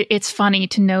it's funny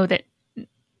to know that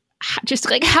just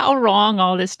like how wrong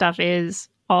all this stuff is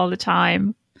all the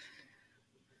time.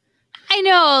 I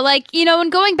know, like,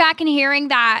 and going back and hearing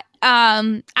that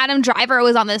Adam Driver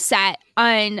was on the set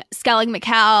on Skellig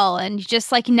McKell, and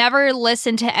just like never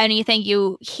listen to anything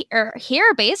you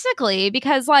hear basically,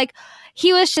 because like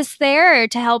he was just there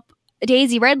to help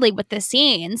Daisy Ridley with the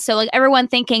scene. So like everyone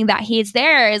thinking that he's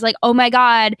there is like, oh my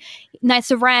God, Knights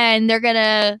of Ren, they're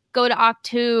gonna go to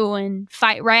Octu and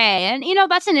fight Rey. And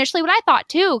that's initially what I thought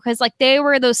too, because like they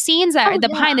were those scenes that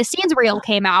behind the scenes reel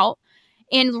came out,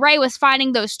 and Rey was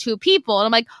finding those two people, and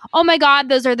I'm like, oh my God,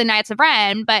 those are the Knights of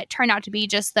Ren, but it turned out to be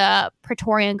just the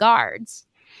Praetorian Guards.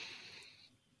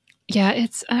 Yeah,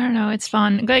 I don't know, it's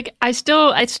fun. Like, I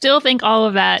still think all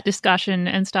of that discussion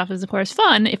and stuff is, of course,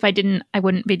 fun. If I didn't, I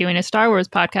wouldn't be doing a Star Wars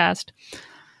podcast.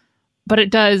 But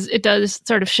it does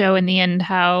sort of show in the end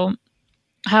how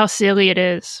silly it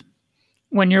is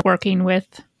when you're working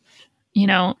with,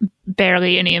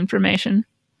 barely any information.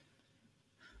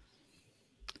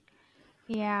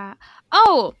 Yeah.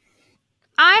 Oh,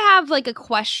 I have like a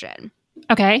question.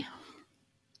 Okay.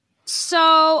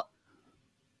 So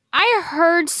I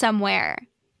heard somewhere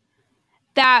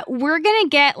that we're going to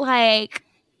get like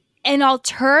an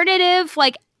alternative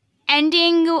like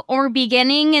ending or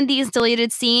beginning in these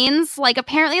deleted scenes. Like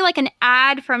apparently like an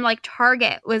ad from like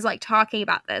Target was like talking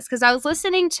about this, because I was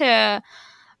listening to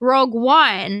Rogue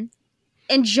One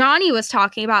and Johnny was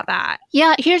talking about that.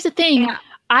 Yeah, here's the thing. Yeah.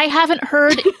 I haven't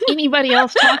heard anybody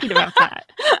else talking about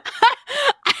that.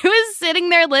 I was sitting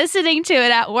there listening to it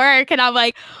at work, and I'm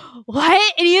like,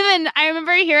 what? And even I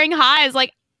remember hearing highs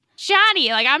like, Johnny,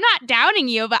 like, I'm not doubting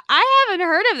you, but I haven't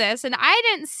heard of this. And I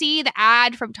didn't see the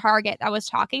ad from Target that was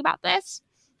talking about this.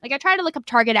 Like, I tried to look up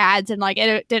Target ads, and like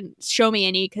it didn't show me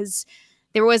any because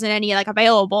there wasn't any like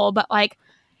available. But like,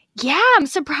 yeah, I'm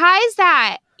surprised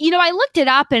that, I looked it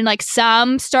up, and like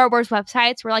some Star Wars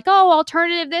websites were like, oh,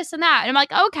 alternative this and that. And I'm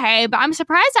like, okay, but I'm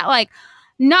surprised that like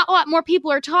not a lot more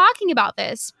people are talking about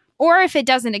this, or if it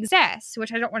doesn't exist,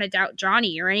 which I don't want to doubt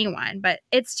Johnny or anyone, but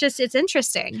it's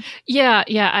interesting. Yeah,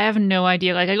 I have no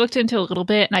idea. Like, I looked into a little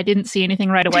bit and I didn't see anything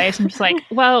right away. So I'm just like,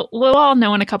 well, we'll all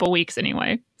know in a couple weeks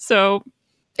anyway. So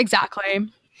exactly.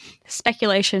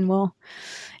 Speculation will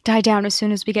die down as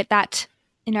soon as we get that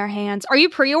in our hands. Are you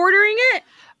pre-ordering it?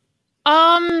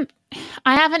 I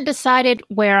haven't decided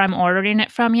where I'm ordering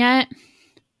it from yet.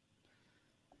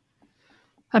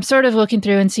 I'm sort of looking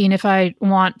through and seeing if I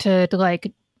want to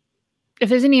like, if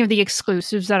there's any of the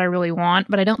exclusives that I really want,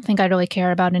 but I don't think I really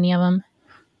care about any of them.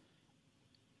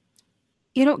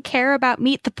 You don't care about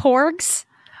Meet the Porgs?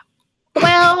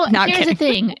 Well, here's the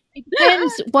thing. It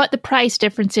depends what the price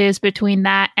difference is between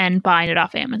that and buying it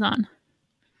off Amazon.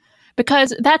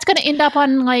 Because that's going to end up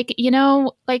on like,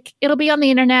 like it'll be on the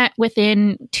internet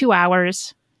within 2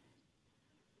 hours.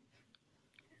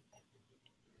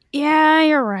 Yeah,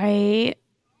 you're right.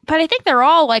 But I think they're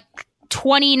all like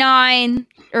 $29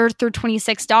 or through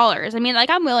 $26. I mean, like,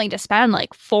 I'm willing to spend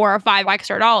like $4 or $5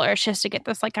 extra dollars just to get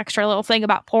this like extra little thing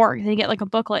about porgs, and get like a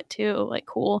booklet too. Like,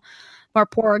 cool, more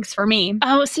porgs for me.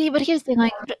 Oh, see, but here's the thing.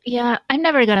 Like, yeah, I'm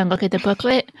never gonna look at the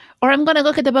booklet, or I'm gonna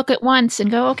look at the booklet once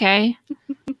and go, okay.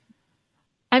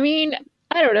 I mean,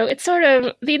 I don't know. It's sort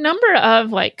of the number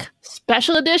of like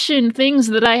special edition things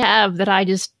that I have that I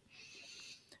just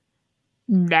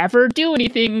never do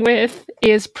anything with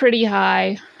is pretty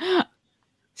high.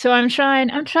 So I'm trying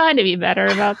to be better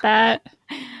about that.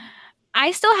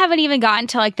 I still haven't even gotten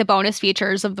to like the bonus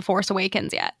features of The Force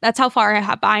Awakens yet. That's how far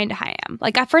behind I am.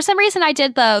 Like, for some reason I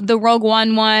did the Rogue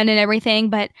One and everything,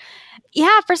 but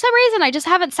yeah, for some reason I just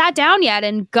haven't sat down yet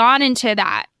and gone into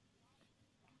that.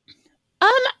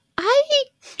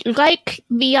 I like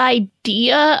the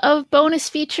idea of bonus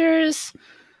features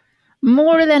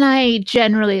more than I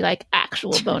generally like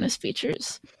actual bonus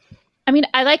features. I mean,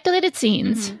 I like deleted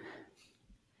scenes. Mm-hmm.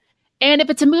 And if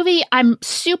it's a movie I'm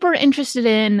super interested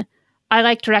in, I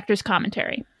like director's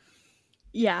commentary.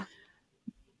 Yeah.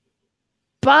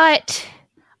 But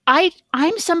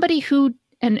I'm somebody who,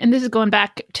 and this is going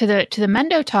back to the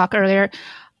Mendo talk earlier,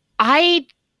 I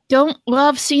don't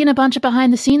love seeing a bunch of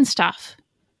behind the scenes stuff.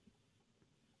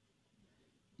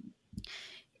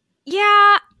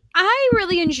 Yeah, I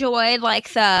really enjoyed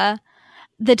like the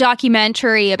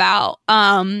documentary about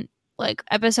like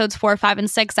episodes 4, 5, and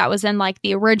 6 that was in like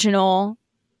the original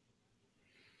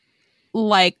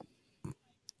like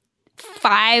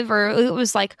 5, or it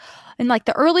was like in like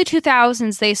the early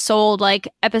 2000s they sold like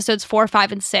episodes 4,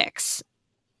 5, and 6.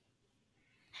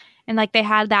 And like they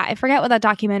had that, I forget what that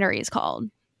documentary is called,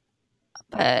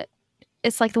 but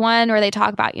it's like the one where they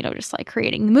talk about, you know, just like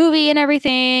creating the movie and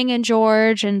everything, and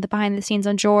George and the behind the scenes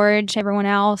on George, everyone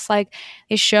else. Like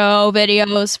they show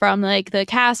videos from like the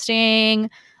casting,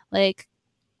 like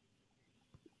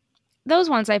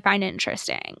those ones I find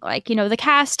interesting. Like, you know, the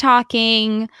cast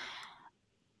talking,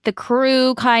 the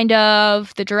crew, kind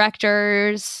of, the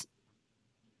directors.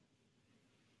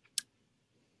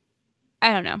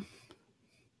 I don't know.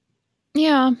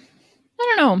 Yeah.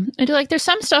 I don't know. I do like there's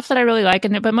some stuff that I really like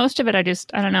in it, but most of it I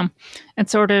don't know. It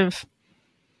sort of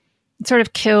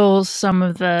kills some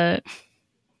of the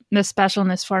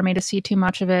specialness for me to see too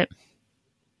much of it.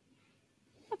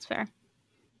 That's fair.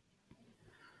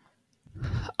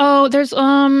 Oh, there's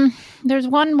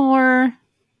one more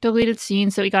deleted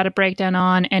scenes that we got a breakdown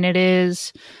on, and it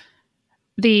is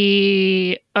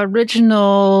the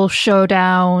original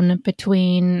showdown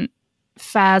between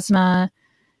Phasma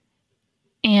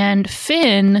and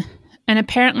Finn. And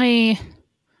apparently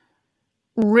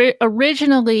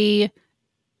originally,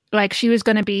 like, she was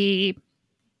going to be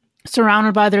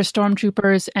surrounded by their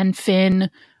stormtroopers, and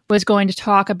Finn was going to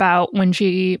talk about when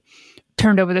she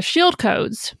turned over the shield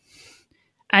codes.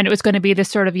 And it was going to be this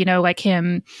sort of, you know, like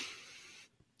him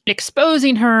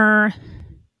exposing her,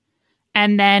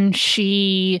 and then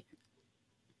she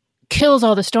kills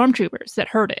all the stormtroopers that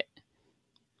heard it.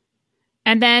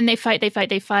 And then they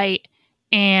fight,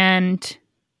 and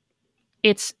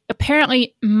it's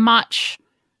apparently much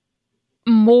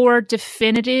more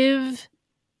definitive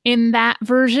in that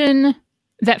version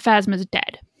that Phasma's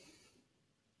dead.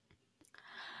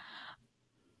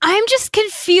 I'm just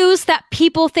confused that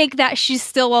people think that she's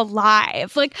still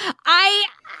alive. Like,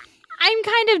 I'm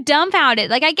kind of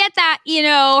dumbfounded. Like, I get that, you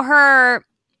know, her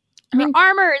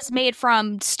armor is made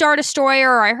from Star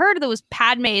Destroyer. I heard it was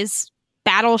Padme's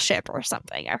battleship or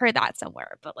something. I heard that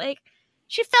somewhere. But, like,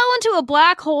 she fell into a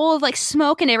black hole of, like,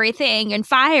 smoke and everything and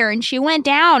fire, and she went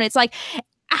down. It's like,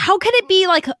 how could it be,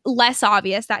 like, less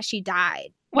obvious that she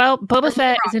died? Well, Boba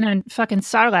Fett is in a fucking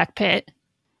Sarlacc pit.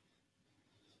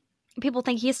 People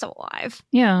think he's still alive.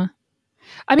 Yeah.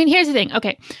 I mean, here's the thing.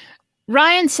 Okay.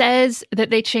 Ryan says that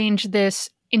they changed this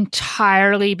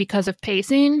entirely because of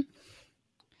pacing.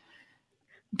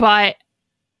 But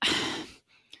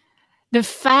the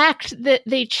fact that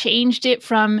they changed it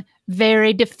from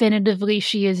very definitively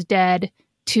she is dead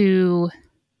to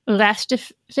less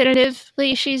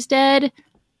definitively she's dead,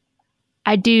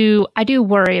 I do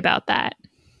worry about that.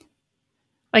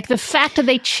 Like, the fact that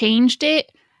they changed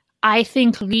it, I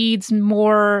think, leads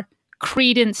more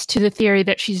credence to the theory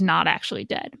that she's not actually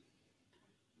dead.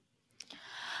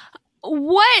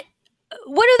 What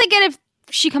do they get if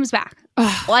she comes back?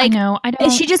 Ugh, like, I don't.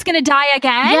 Is she just gonna die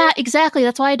again? Yeah, exactly.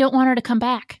 That's why I don't want her to come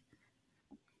back.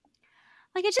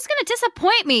 Like, it's just gonna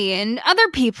disappoint me and other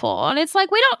people, and it's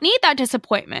like, we don't need that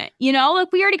disappointment, you know?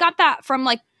 Like, we already got that from,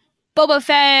 like, Boba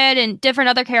Fett and different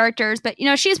other characters, but, you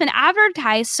know, she's been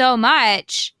advertised so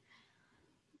much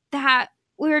that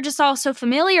we were just all so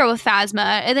familiar with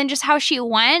Phasma, and then just how she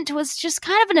went was just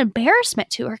kind of an embarrassment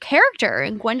to her character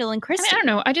and Gwendolyn Christie. I don't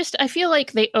know. I feel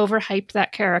like they overhyped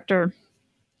that character,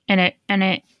 and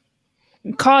it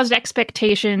caused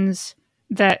expectations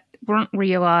that weren't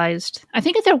realized. I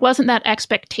think if there wasn't that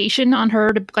expectation on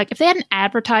her to, like, if they hadn't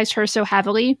advertised her so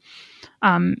heavily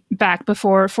back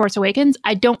before Force Awakens,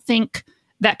 I don't think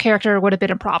that character would have been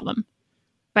a problem.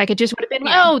 Like, it just would have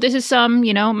been, oh, this is some,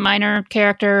 you know, minor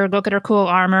character. Look at her cool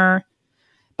armor.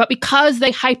 But because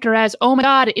they hyped her as, oh my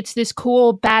God, it's this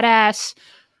cool, badass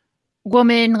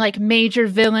woman, like, major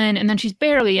villain, and then she's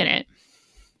barely in it.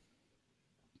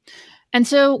 And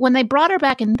so when they brought her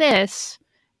back in this,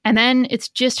 and then it's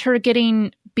just her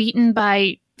getting beaten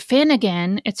by Finn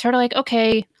again, it's sort of like,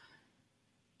 okay,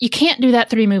 you can't do that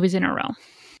 3 movies in a row.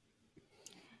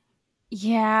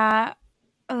 Yeah.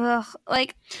 Ugh,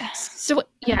 like, so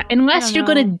yeah, unless you're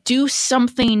going to do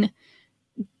something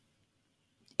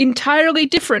entirely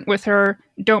different with her,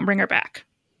 don't bring her back.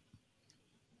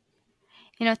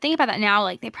 You know, think about that now.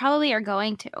 Like, they probably are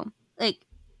going to. Like,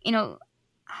 you know,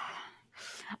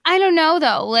 I don't know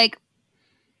though. Like,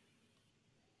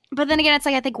 but then again, it's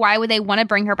like, I think, why would they want to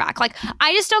bring her back? Like,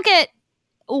 I just don't get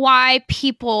why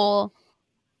people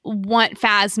want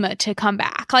Phasma to come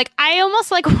back. Like, I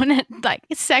almost like want to like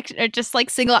section or just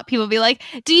like single out people, be like,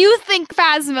 do you think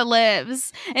Phasma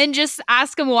lives? And just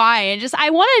ask them why. And just, I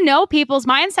want to know people's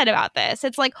mindset about this.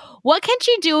 It's like, what can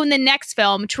she do in the next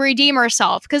film to redeem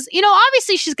herself? Because, you know,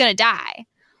 obviously she's gonna die.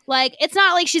 Like, it's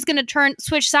not like she's gonna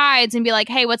switch sides and be like,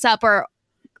 hey, what's up? Or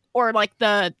like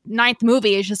the 9th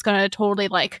movie is just gonna totally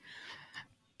like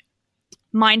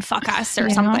mind fuck us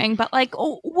or something. But like,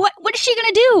 what is she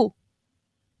gonna do?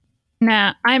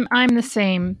 Nah, I'm the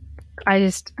same.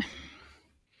 I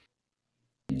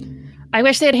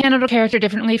wish they had handled her character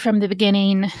differently from the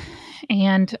beginning,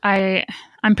 and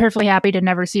I'm perfectly happy to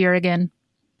never see her again.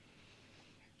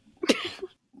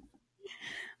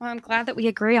 Well, I'm glad that we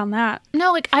agree on that.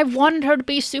 No, like, I wanted her to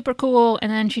be super cool,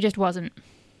 and then she just wasn't.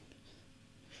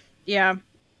 Yeah.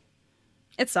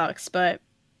 It sucks, but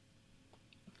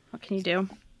what can you do?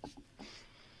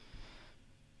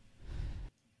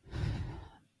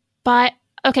 But,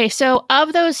 okay, so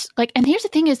of those, like, and here's the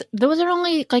thing is, those are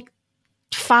only, like,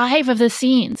 5 of the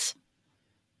scenes.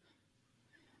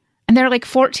 And there are, like,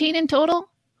 14 in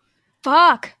total?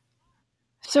 Fuck.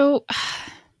 So,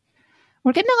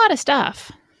 we're getting a lot of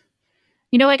stuff.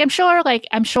 You know, like, I'm sure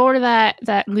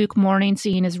that Luke morning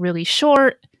scene is really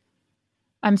short.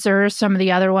 I'm sure some of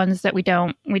the other ones that we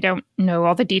don't know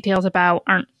all the details about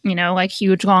aren't, you know, like,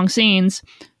 huge, long scenes.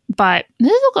 But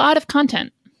this is a lot of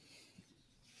content.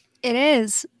 It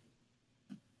is.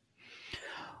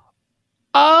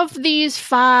 Of these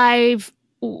 5,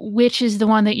 which is the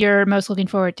one that you're most looking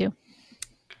forward to?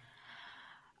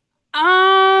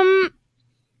 I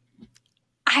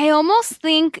almost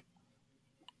think,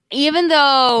 even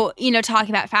though, you know, talking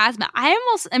about Phasma, I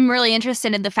almost am really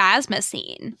interested in the Phasma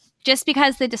scene. Just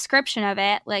because the description of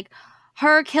it, like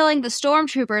her killing the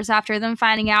stormtroopers after them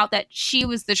finding out that she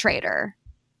was the traitor.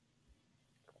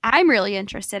 I'm really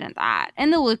interested in that.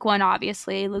 And the Luke one,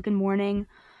 obviously. Luke and Morning.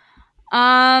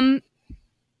 Yeah.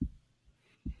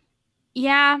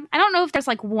 I don't know if there's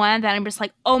like one that I'm just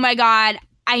like, oh my god,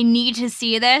 I need to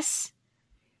see this.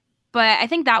 But I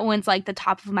think that one's like the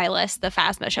top of my list, the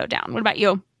Phasma Showdown. What about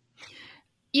you?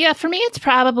 Yeah, for me, it's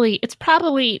probably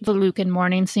the Luke and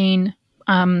Morning scene.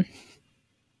 I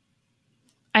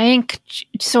think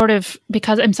sort of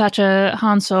because I'm such a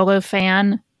Han Solo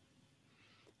fan,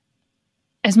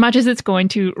 as much as it's going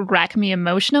to wreck me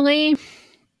emotionally,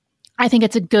 I think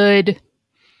it's a good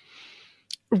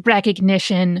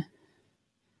recognition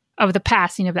of the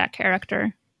passing of that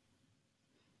character.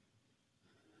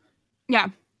 Yeah.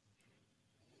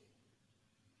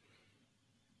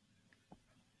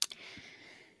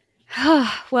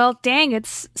 Well, dang,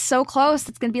 it's so close.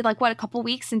 It's going to be like, what, a couple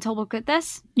weeks until we'll get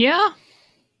this? Yeah.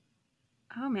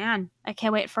 Oh, man. I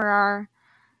can't wait for our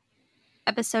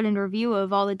episode and review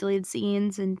of all the deleted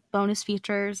scenes and bonus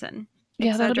features and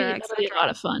yeah, that'll be a lot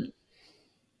of fun.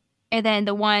 And then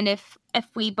the one if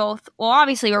we both, well,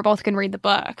 obviously we're both going to read the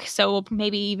book, so we'll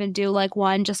maybe even do like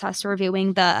one just us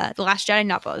reviewing the Last Jedi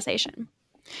novelization.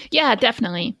 Yeah,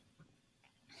 definitely.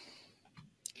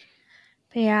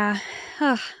 But yeah.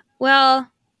 Well,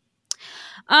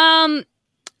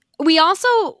 we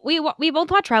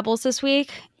both watched Rebels this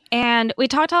week, and we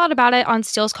talked a lot about it on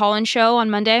Steele's Call-In show on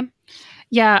Monday.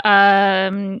 Yeah,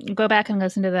 go back and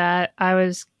listen to that. I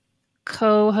was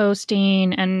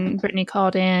co-hosting, and Brittany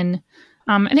called in.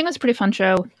 I think it was a pretty fun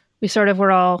show. We sort of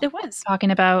were all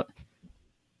talking about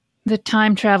the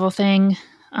time travel thing.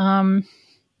 I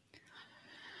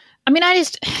mean,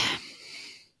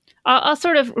 I'll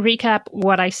sort of recap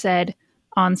what I said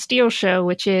on Steele's show,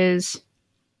 which is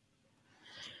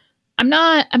I'm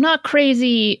not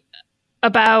crazy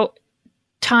about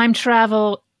time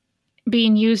travel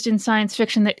being used in science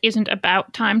fiction that isn't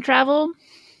about time travel.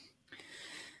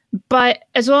 But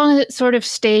as long as it sort of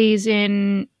stays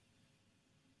in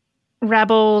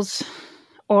Rebels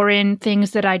or in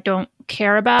things that I don't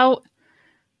care about,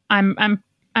 I'm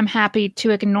happy to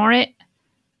ignore it.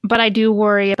 But I do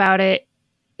worry about it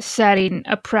setting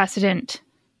a precedent,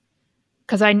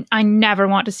 because I never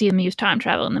want to see them use time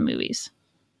travel in the movies.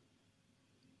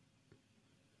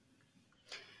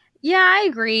 Yeah, I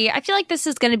agree. I feel like this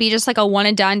is going to be just like a one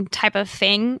and done type of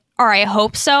thing, or I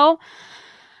hope so.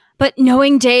 But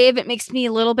knowing Dave, it makes me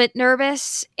a little bit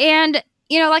nervous. And,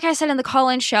 you know, like I said in the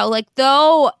call-in show, like,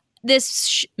 though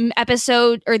this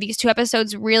episode or these 2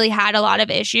 episodes really had a lot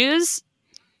of issues,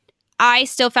 I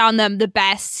still found them the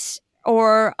best.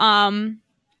 Or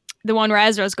the one where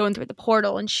Ezra's going through the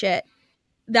portal and shit.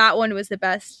 That one was the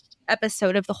best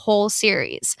episode of the whole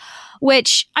series,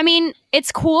 which, I mean,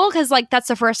 it's cool because like that's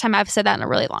the first time I've said that in a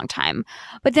really long time.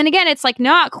 But then again, it's like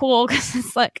not cool because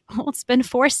it's like, well, it's been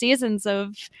 4 seasons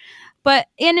of But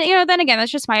then again,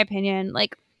 that's just my opinion.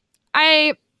 Like,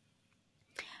 I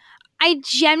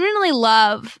genuinely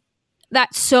love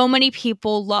that so many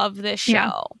people love this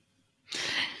show.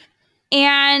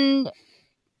 And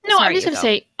no, I'm just going to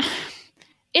say,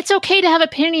 it's okay to have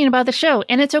opinion about the show,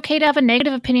 and it's okay to have a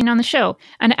negative opinion on the show.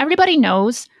 And everybody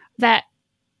knows that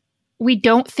we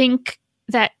don't think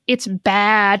that it's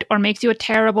bad or makes you a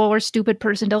terrible or stupid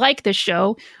person to like this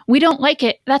show. We don't like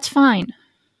it. That's fine.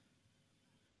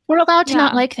 We're allowed to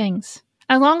not like things.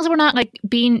 As long as we're not like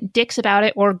being dicks about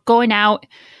it or going out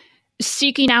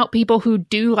seeking out people who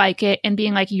do like it and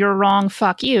being like, you're wrong,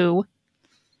 fuck you.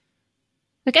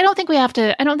 Like, I don't think we have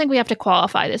to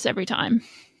qualify this every time.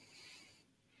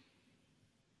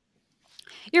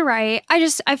 You're right.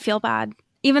 I feel bad.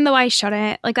 Even though I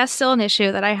shouldn't. Like, that's still an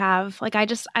issue that I have. Like, I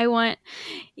want,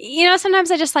 sometimes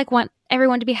I just, like, want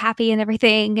everyone to be happy and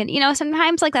everything. And,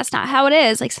 sometimes, like, that's not how it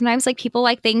is. Like, sometimes, like, people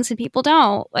like things and people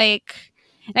don't. Like,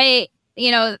 and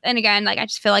again, like, I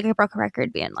just feel like a broken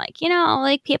record being like,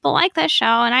 like, people like this show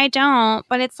and I don't.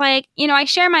 But it's like, I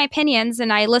share my opinions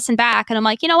and I listen back and I'm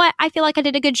like, you know what? I feel like I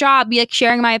did a good job, like,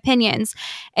 sharing my opinions.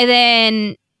 And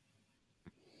then,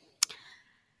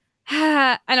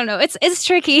 I don't know. It's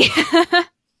tricky,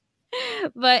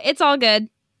 but it's all good.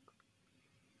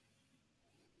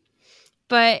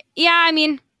 But yeah, I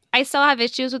mean, I still have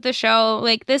issues with the show.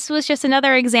 Like, this was just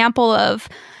another example of,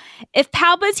 if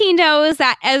Palpatine knows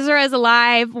that Ezra is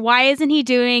alive, why isn't he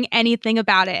doing anything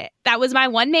about it? That was my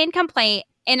one main complaint.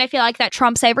 And I feel like that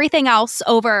trumps everything else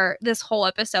over this whole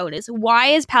episode is, why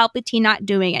is Palpatine not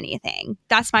doing anything?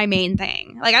 That's my main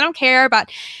thing. Like, I don't care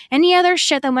about any other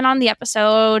shit that went on the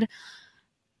episode.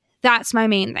 That's my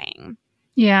main thing.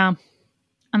 Yeah.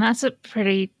 And that's a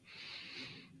pretty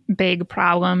big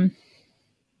problem.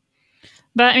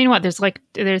 But I mean, what?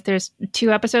 There's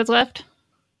 2 episodes left?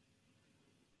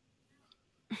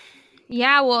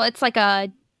 Yeah, well, it's like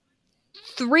a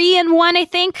 3-in-1, I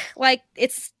think. Like,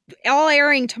 it's all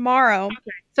airing tomorrow.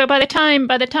 Okay. So by the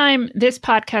time this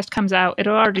podcast comes out,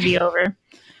 it'll already be over.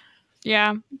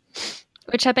 Yeah.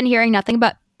 Which I've been hearing nothing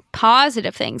but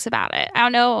positive things about it. I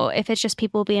don't know if it's just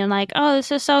people being like, "Oh,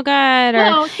 this is so good," or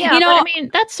well, yeah, but I mean,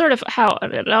 that's sort of how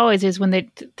it always is when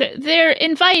they're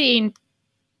inviting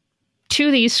to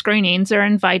these screenings. They're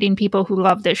inviting people who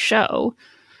love this show,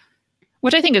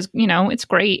 which I think is, it's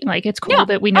great. Like, it's cool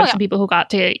that we know some people who got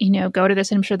to, go to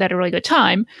this, and I'm sure they had a really good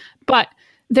time. But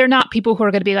they're not people who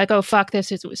are going to be like, "Oh, fuck this,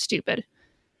 it was stupid."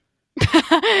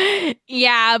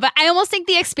 Yeah, but I almost think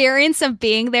the experience of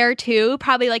being there too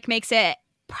probably like makes it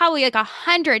probably like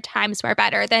 100 times more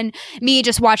better than me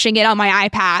just watching it on my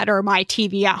iPad or my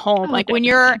TV at home. Like, when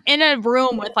you're in a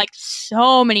room with like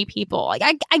so many people, like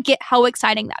I get how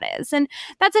exciting that is. And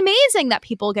that's amazing that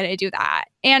people get to do that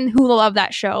and who love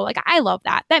that show. Like, I love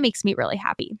that. That makes me really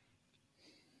happy.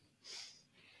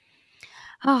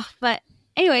 Oh, but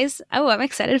anyways, I'm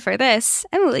excited for this.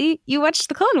 Emily, you watched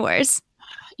the Clone Wars.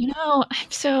 Oh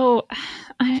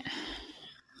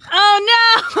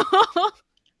no!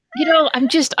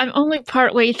 I'm only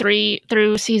partway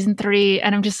through season 3,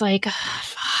 and I'm just like,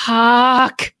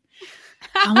 fuck.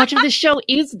 How much of the show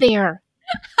is there?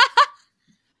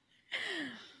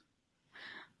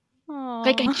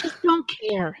 Like, I just don't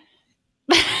care.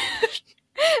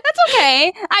 That's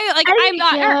okay. I'm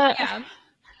not. Yeah.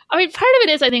 I mean, part of it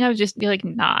is I think I was just like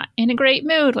not in a great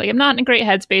mood. Like, I'm not in a great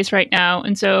headspace right now,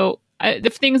 and so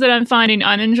the things that I'm finding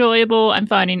unenjoyable, I'm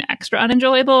finding extra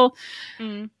unenjoyable.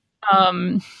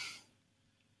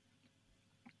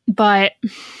 But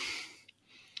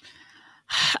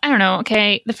I don't know.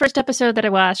 Okay, the first episode that I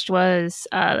watched was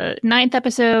the 9th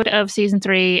episode of season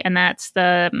 3, and that's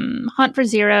the Hunt for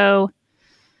Zero.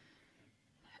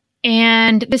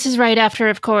 And this is right after,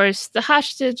 of course, the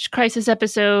hostage crisis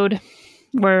episode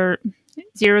where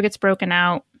Zero gets broken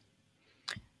out.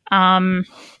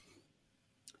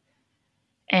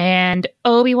 And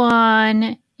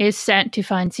Obi-Wan is sent to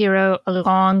find Zero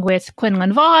along with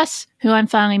Quinlan Vos, who I'm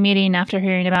finally meeting after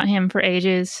hearing about him for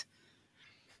ages.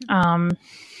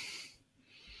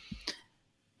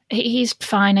 He's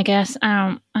fine, I guess.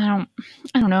 I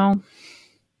don't know.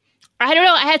 I don't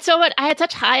know. I had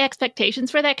such high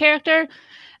expectations for that character,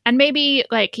 and maybe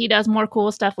like he does more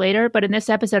cool stuff later. But in this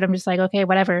episode, I'm just like, okay,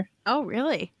 whatever. Oh,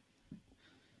 really?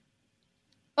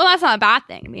 Well, that's not a bad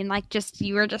thing. I mean, like, just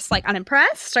you were just like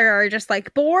unimpressed, or just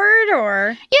like bored,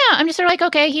 or yeah, I'm just sort of like,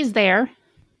 okay, he's there.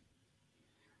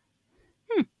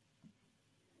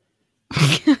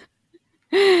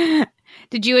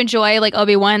 Did you enjoy like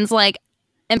Obi-Wan's like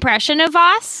impression of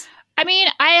Voss? I mean,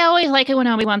 I always like it when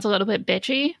Obi-Wan's a little bit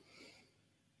bitchy.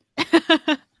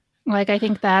 Like, I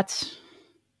think that's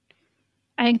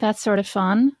sort of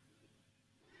fun.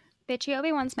 Bitchy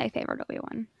Obi-Wan's my favorite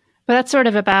Obi-Wan. But that's sort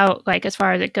of about, like, as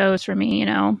far as it goes for me, you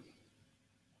know.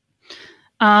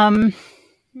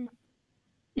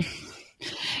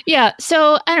 Yeah,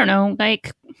 so, I don't know,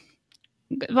 like,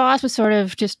 Voss was sort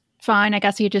of just fine. I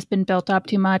guess he had just been built up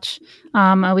too much.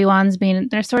 Obi-Wan's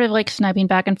they're sort of, like, sniping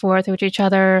back and forth with each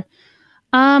other.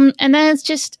 And then it's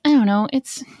just, I don't know,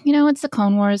 it's, you know, it's the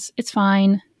Clone Wars. It's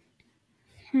fine.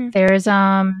 There's,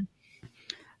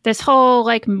 this whole,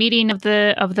 like, meeting of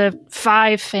the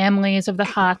 5 families of the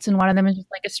Hutts, and one of them is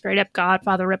just, like, a straight-up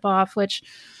Godfather ripoff, which,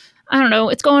 I don't know,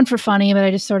 it's going for funny, but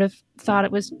I just sort of thought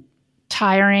it was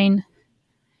tiring.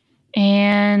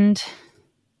 And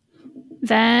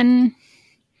then,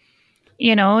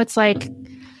 you know, it's like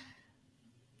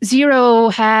Zero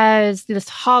has this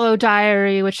hollow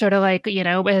diary, which sort of, like, you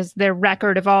know, is their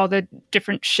record of all the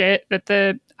different shit that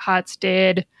the Hutts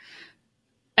did.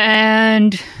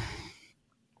 And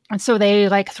so they,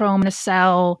 like, throw him in a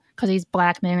cell because he's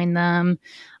blackmailing them.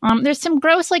 There's some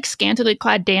gross, like, scantily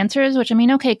clad dancers, which, I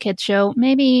mean, okay, kids show.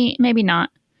 Maybe not.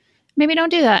 Maybe don't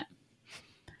do that.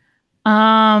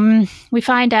 We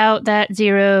find out that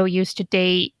Zero used to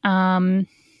date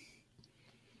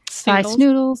Spice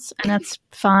Noodles, and that's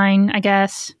fine, I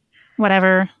guess.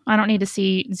 Whatever. I don't need to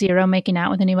see Zero making out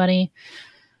with anybody.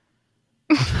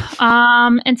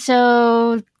 And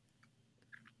so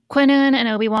Quinlan and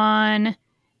Obi-Wan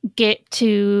get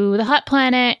to the Hutt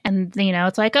planet, and, you know,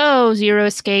 it's like, oh, Zero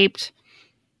escaped.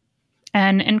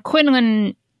 And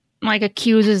Quinlan, like,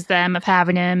 accuses them of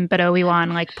having him, but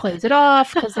Obi-Wan, like, plays it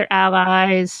off because they're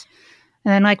allies.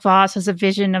 And then, like, Voss has a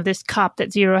vision of this cup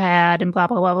that Zero had, and blah,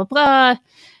 blah, blah, blah, blah.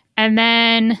 And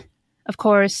then, of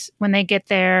course, when they get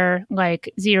there,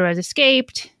 like, Zero has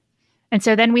escaped. And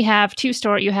so then we have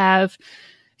you have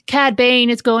Cad Bane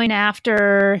is going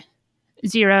after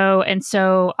Zero, and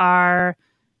so are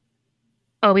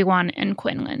Obi-Wan and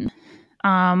Quinlan.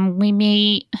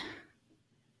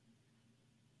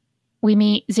 We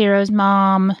meet Zero's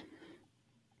mom,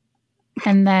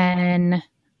 and then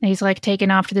he's, like, taken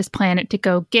off to this planet to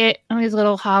go get his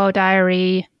little hollow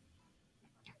diary.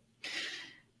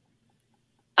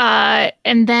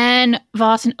 And then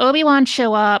Voss and Obi-Wan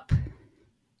show up,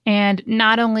 and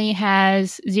not only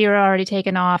has Zero already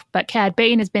taken off, but Cad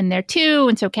Bane has been there too,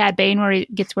 and so Cad Bane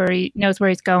knows where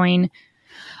he's going.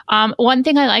 One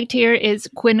thing I liked here is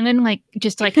Quinlan, like,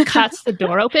 just, like, cuts the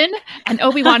door open, and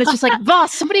Obi-Wan is just like,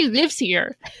 Voss, somebody lives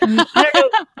here. And I don't know,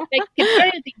 like,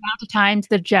 compared to the amount of times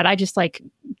the Jedi just, like,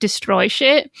 destroy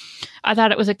shit, I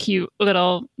thought it was a cute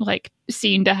little, like,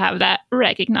 scene to have that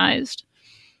recognized.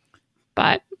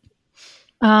 But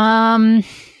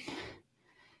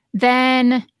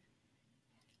then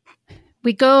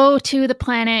we go to the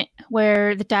planet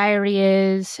where the diary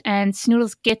is, and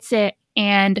Snoodles gets it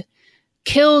and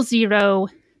kills Zero,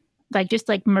 like, just,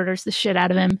 like, murders the shit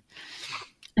out of him.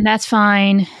 And that's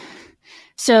fine.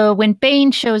 So when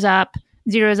Bane shows up,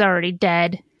 Zero's already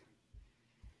dead.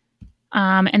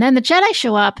 And then the Jedi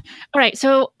show up. All right,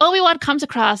 so Obi-Wan comes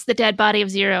across the dead body of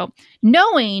Zero,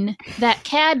 knowing that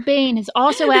Cad Bane is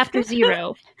also after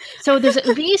Zero. So there's at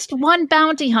least one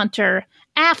bounty hunter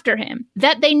after him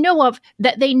that they know of,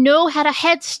 that they know had a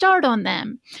head start on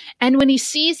them. And when he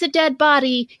sees the dead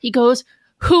body, he goes,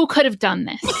 who could have done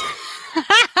this?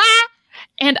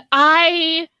 And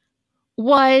I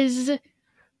was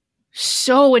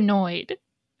so annoyed.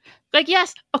 Like,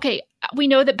 yes, okay, we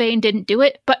know that Bane didn't do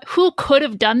it, but who could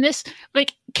have done this?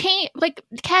 Like,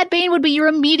 Cad Bane would be your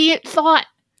immediate thought.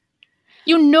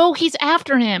 You know he's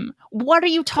after him. What are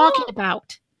you talking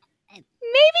about? Maybe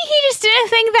he just didn't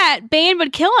think that Bane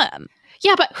would kill him.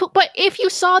 Yeah, but if you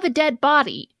saw the dead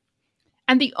body,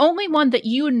 and the only one that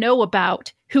you know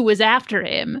about who was after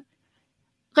him,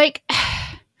 like,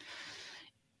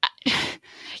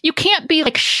 you can't be,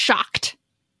 like, shocked.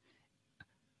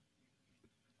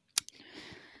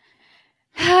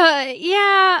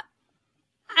 Yeah, I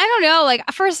don't know. Like,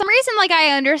 for some reason, like,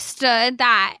 I understood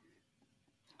that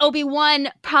Obi-Wan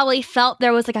probably felt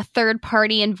there was, like, a third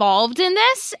party involved in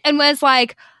this, and was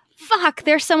like, fuck,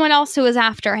 there's someone else who was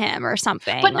after him or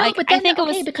something. But no, like, but then, I think it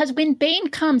was because when Bane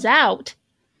comes out,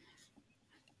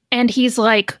 and he's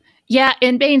like, yeah,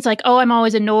 and Bane's like, oh, I'm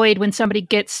always annoyed when somebody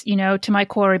gets, you know, to my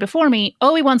quarry before me.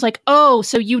 Obi-Wan's like, oh,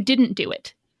 so you didn't do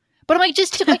it. But I'm like,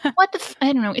 just like, what the?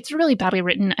 I don't know. It's really badly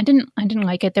written. I didn't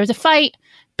like it. There's a fight.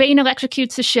 Bane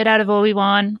electrocutes the shit out of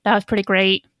Obi-Wan. That was pretty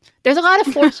great. There's a lot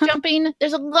of force jumping.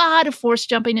 There's a lot of force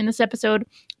jumping in this episode.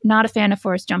 Not a fan of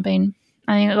force jumping.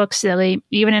 I think it looks silly.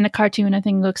 Even in a cartoon, I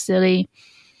think it looks silly.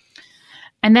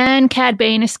 And then Cad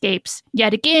Bane escapes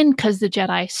yet again because the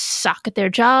Jedi suck at their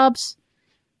jobs.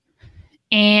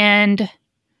 And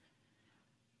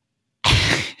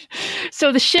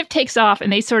So the ship takes off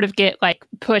and they sort of get like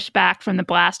pushed back from the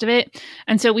blast of it.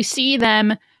 And so we see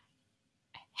them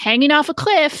hanging off a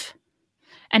cliff.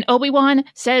 And Obi-Wan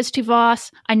says to Voss,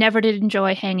 I never did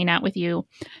enjoy hanging out with you.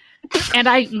 And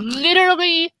I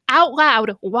literally, out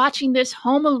loud, watching this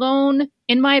home alone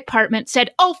in my apartment, said,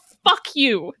 oh, fuck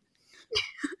you.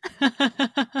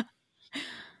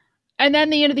 And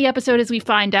then the end of the episode is we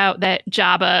find out that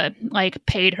Jabba, like,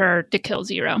 paid her to kill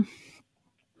Zero.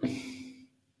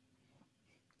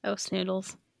 Oh,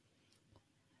 snoodles.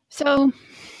 So,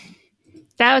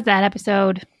 that was that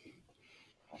episode.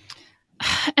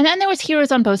 And then there was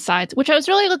Heroes on Both Sides, which I was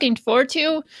really looking forward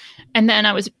to. And then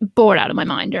I was bored out of my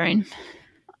mind during.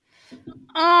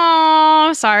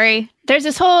 Oh, sorry. There's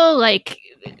this whole, like,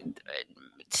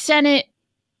 Senate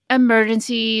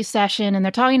emergency session, and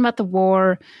they're talking about the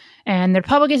war, and the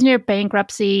Republic is near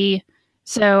bankruptcy.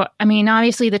 So, I mean,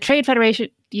 obviously the Trade Federation,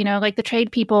 you know, like the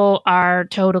trade people are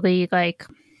totally, like,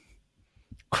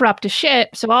 corrupt as shit.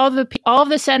 So all of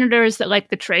the senators that, like,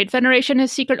 the Trade Federation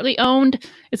has secretly owned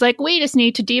is like, we just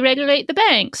need to deregulate the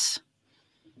banks.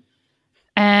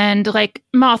 And, like,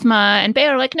 Mothma and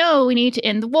Bail are like, no, we need to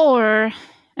end the war.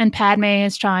 And Padme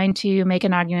is trying to make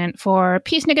an argument for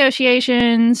peace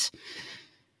negotiations.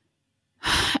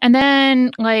 And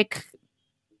then, like,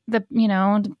 the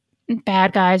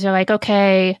bad guys are like,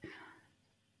 okay,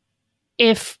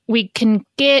 if we can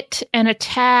get an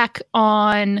attack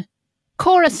on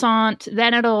Coruscant,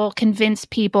 then it'll convince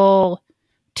people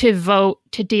to vote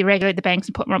to deregulate the banks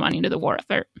and put more money into the war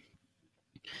effort.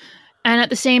 And at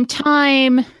the same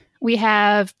time, we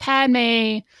have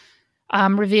Padme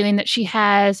revealing that she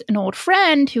has an old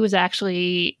friend who is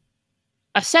actually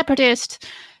a separatist.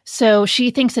 So she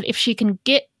thinks that if she can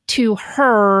get to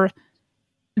her,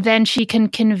 then she can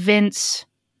convince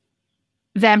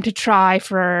them to try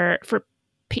for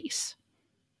peace.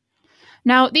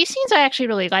 Now, these scenes I actually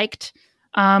really liked.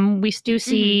 We do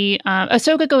see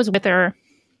Ahsoka goes with her.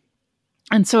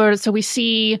 And so we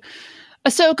see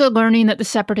Ahsoka learning that the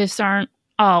separatists aren't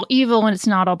all evil and it's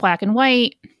not all black and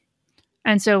white.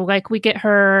 And so, like, we get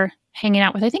her hanging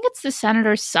out with, I think it's the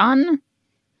senator's son.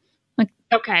 Like,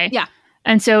 okay. Yeah.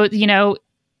 And so, you know,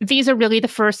 these are really the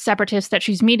first separatists that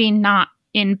she's meeting, not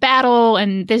in battle.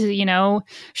 And this is, you know,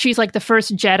 she's like the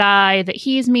first Jedi that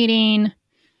he's meeting.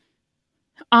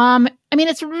 I mean,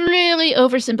 it's really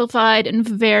oversimplified and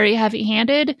very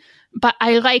heavy-handed, but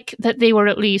I like that they were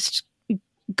at least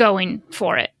going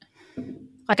for it.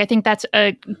 Like, I think that's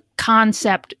a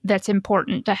concept that's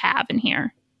important to have in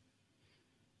here.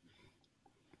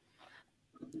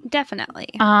 Definitely.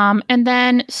 And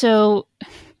then, so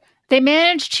they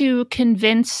managed to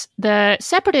convince the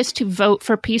separatists to vote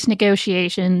for peace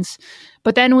negotiations.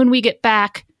 But then when we get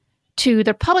back to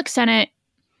the Republic Senate,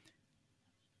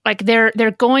 like, they're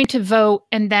going to vote,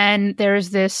 and then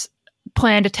there's this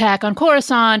planned attack on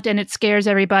Coruscant, and it scares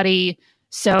everybody.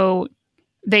 So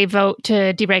they vote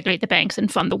to deregulate the banks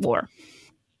and fund the war.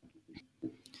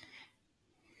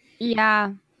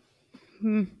 Yeah.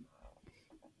 I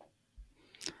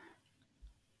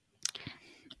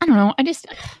don't know. I just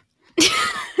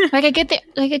like, I get the,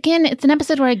 like, again, it's an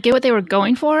episode where I get what they were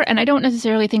going for, and I don't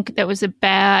necessarily think that was a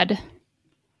bad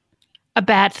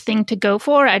thing to go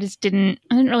for. I didn't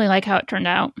really like how it turned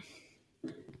out.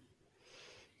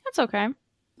 That's okay.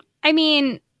 I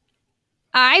mean,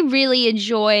 I really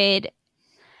enjoyed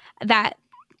that.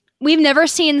 We've never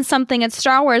seen something in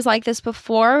Star Wars like this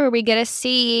before, where we get to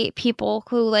see people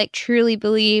who, like, truly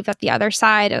believe that the other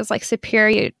side is, like,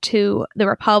 superior to the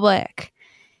Republic.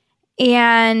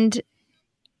 And,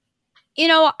 you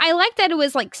know, I like that it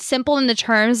was, like, simple in the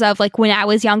terms of, like, when I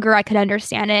was younger, I could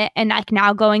understand it. And, like,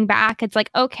 now going back, it's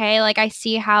like, okay, like, I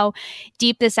see how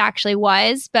deep this actually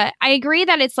was. But I agree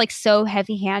that it's, like, so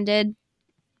heavy-handed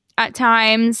at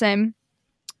times and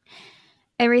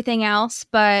everything else.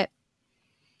 But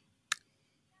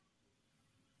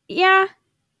yeah.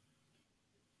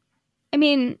 I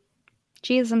mean,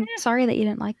 geez, I'm sorry that you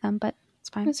didn't like them, but it's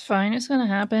fine. It's fine. It's gonna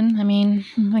happen. I mean,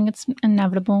 I think it's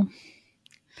inevitable.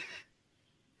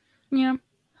 Yeah.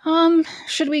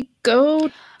 Should we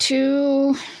go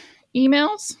to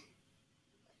emails?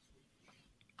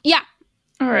 Yeah.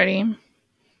 Alrighty.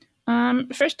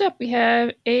 First up, we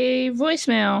have a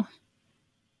voicemail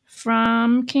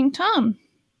from King Tom.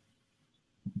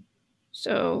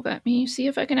 So let me see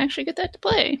if I can actually get that to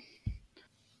play.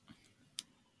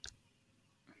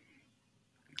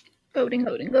 Loading.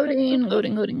 Oh,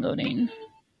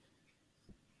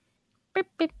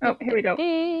 here we go.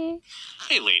 Hey,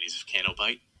 ladies of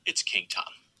Canobite, it's King Tom.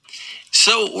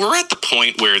 So we're at the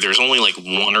point where there's only like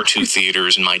one or two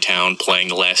theaters in my town playing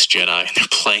The Last Jedi, and they're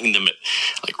playing them at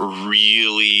like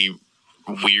really,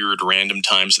 weird random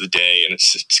times of the day, and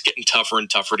it's getting tougher and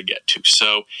tougher to get to.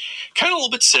 So kind of a little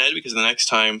bit sad because the next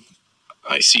time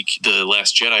I see The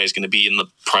Last Jedi is going to be in the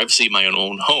privacy of my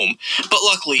own home. But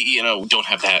luckily, don't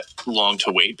have that long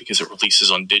to wait because it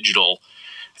releases on digital,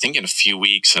 I think in a few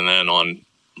weeks, and then on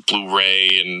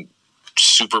Blu-ray and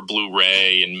Super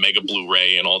Blu-ray and Mega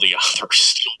Blu-ray and all the other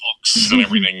steelbooks and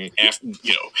everything,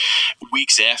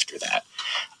 weeks after that.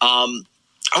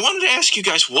 I wanted to ask you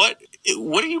guys, what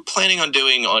are you planning on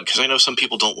doing on, because I know some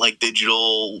people don't like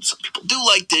digital, some people do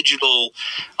like digital.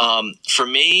 For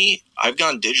me, I've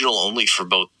gone digital only for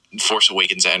both Force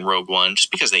Awakens and Rogue One, just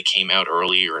because they came out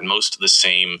earlier, and most of the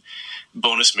same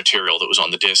bonus material that was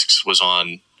on the discs was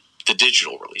on the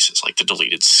digital releases, like the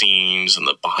deleted scenes and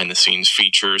the behind-the-scenes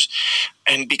features.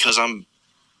 And because I'm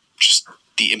just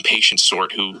the impatient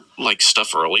sort who likes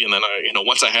stuff early, and then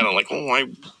once I had it, I'm like, why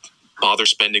bother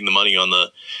spending the money on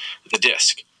the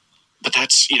disc? But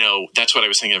that's what I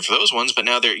was thinking for those ones. But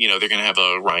now they're going to have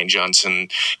a Rian Johnson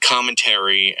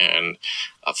commentary and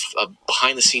a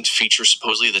behind the scenes feature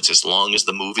supposedly that's as long as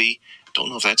the movie. Don't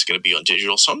know if that's going to be on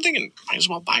digital. So I'm thinking might as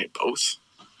well buy it both.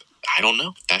 I don't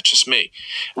know. That's just me.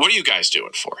 What are you guys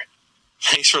doing for it?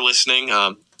 Thanks for listening.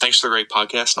 Thanks for the great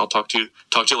podcast, and I'll talk to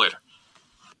you later.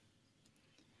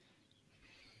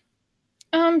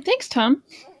 Thanks, Tom.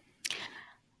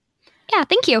 Yeah,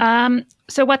 thank you.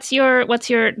 So what's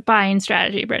your buying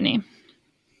strategy, Brittany?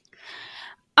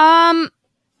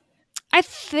 I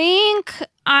think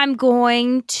I'm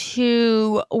going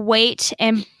to wait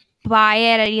and buy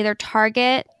it at either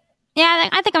Target. Yeah,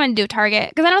 I think I'm going to do Target,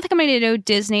 because I don't think I'm going to do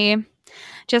Disney,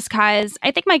 just because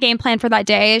I think my game plan for that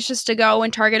day is just to go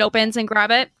when Target opens and grab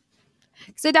it,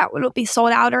 because I doubt it'll be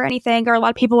sold out or anything, or a lot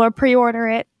of people will pre-order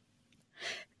it.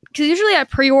 Because usually I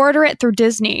pre-order it through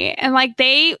Disney, and like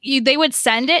they would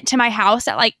send it to my house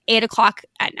at like 8:00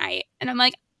 at night, and I'm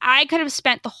like, I could have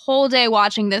spent the whole day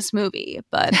watching this movie,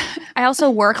 but I also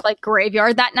work like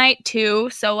graveyard that night too.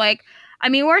 So like, I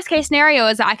mean, worst case scenario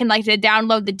is I can like to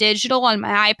download the digital on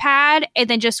my iPad and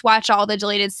then just watch all the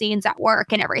deleted scenes at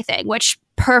work and everything. Which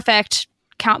perfect,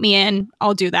 count me in.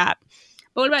 I'll do that.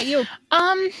 But what about you?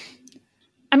 I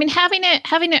mean, having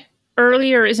it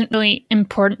earlier isn't really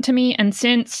important to me, and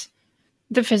since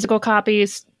the physical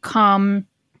copies come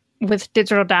with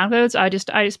digital downloads, I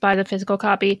just buy the physical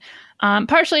copy.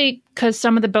 Partially because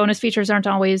some of the bonus features aren't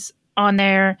always on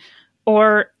there,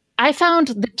 or I found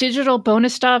the digital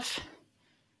bonus stuff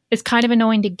is kind of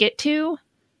annoying to get to.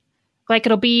 Like,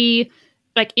 it'll be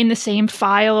like in the same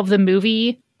file of the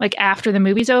movie, like after the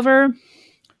movie's over,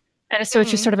 and so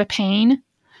it's just sort of a pain.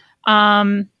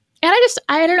 And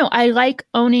I don't know. I like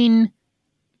owning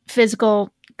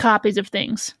physical copies of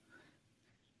things.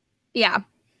 Yeah.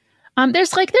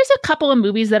 There's a couple of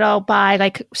movies that I'll buy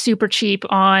like super cheap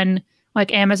on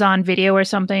like Amazon Video or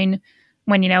something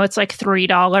when it's like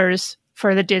 $3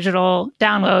 for the digital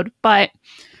download. But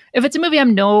if it's a movie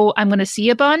I'm going to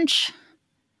see a bunch,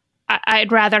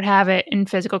 I'd rather have it in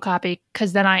physical copy,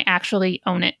 because then I actually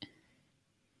own it.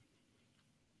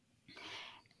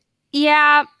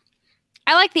 Yeah.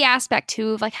 I like the aspect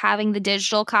too of like having the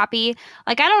digital copy.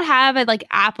 Like, I don't have a like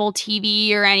Apple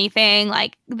TV or anything.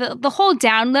 Like the whole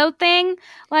download thing.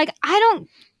 Like, I don't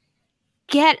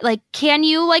get, like, can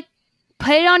you like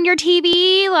put it on your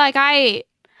TV? Like, I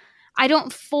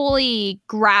don't fully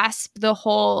grasp the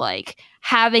whole like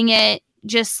having it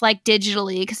just like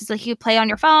digitally, because it's like you play on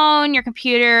your phone, your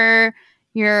computer,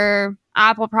 your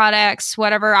Apple products,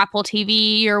 whatever, Apple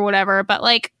TV or whatever. But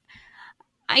like,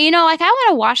 like, I want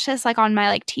to watch this like on my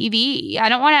like TV. I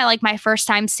don't want to like my first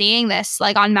time seeing this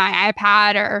like on my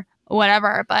iPad or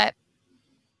whatever. But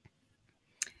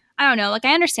I don't know. Like,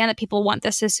 I understand that people want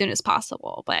this as soon as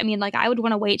possible, but I mean, like, I would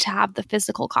want to wait to have the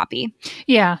physical copy.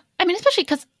 Yeah, I mean, especially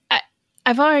because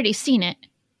I've already seen it,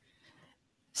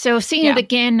 so seeing it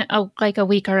again like a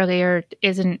week earlier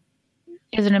isn't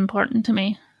important to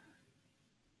me.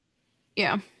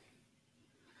 Yeah.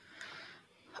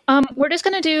 We're just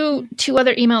going to do 2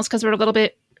 other emails because we're a little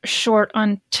bit short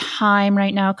on time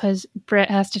right now because Britt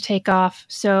has to take off.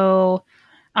 So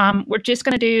we're just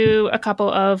going to do a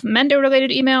couple of Mendo-related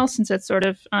emails since it's sort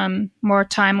of more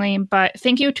timely. But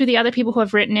thank you to the other people who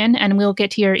have written in, and we'll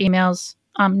get to your emails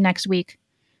next week.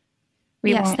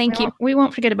 Thank you. We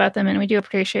won't forget about them, and we do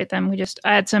appreciate them.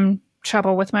 I had some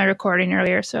trouble with my recording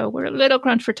earlier, so we're a little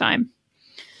crunched for time.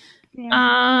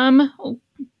 Yeah.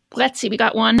 Let's see. We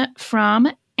got one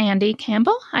from Andy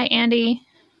Campbell. Hi, Andy.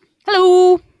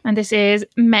 Hello. And this is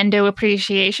Mendo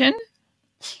Appreciation.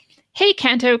 Hey,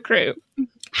 Kanto crew.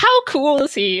 How cool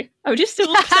is he? I'm just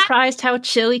so surprised how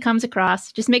chill he comes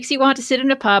across. Just makes you want to sit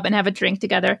in a pub and have a drink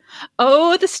together.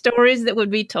 Oh, the stories that would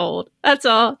be told. That's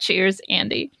all. Cheers,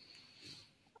 Andy.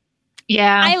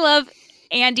 Yeah. I love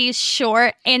Andy's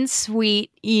short and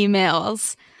sweet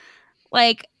emails.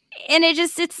 Like, and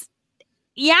it's,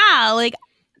 yeah, like,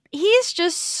 he's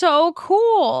just so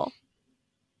cool.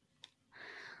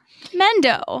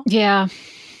 Mendo. Yeah.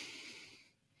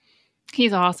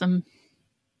 He's awesome.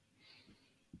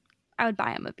 I would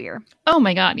buy him a beer. Oh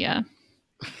my god, yeah.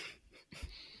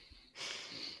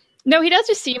 No, he does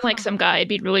just seem like some guy. It'd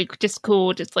be really just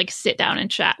cool just like sit down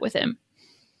and chat with him.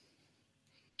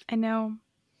 I know.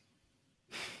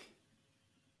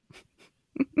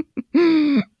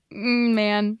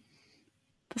 Man.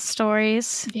 The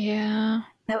stories. Yeah.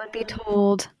 That would be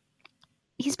told.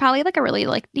 He's probably like a really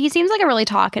he seems like a really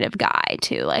talkative guy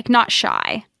too, like not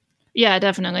shy. Yeah,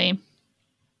 definitely.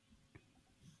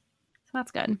 So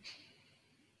that's good.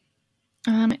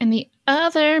 And the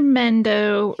other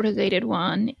Mendo related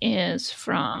one is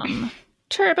from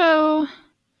Turbo.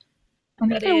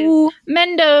 And that is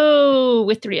Mendo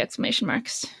with 3 exclamation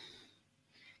marks.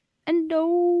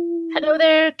 Mendo. Hello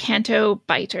there, Canto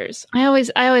biters. I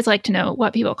always like to know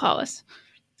what people call us.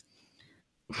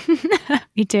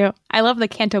 Me too. I love the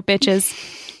Canto bitches.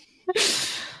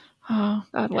 Oh,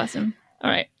 God bless him. All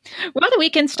right. Well, the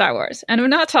week in Star Wars, and I'm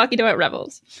not talking about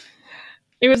Rebels.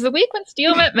 It was the week when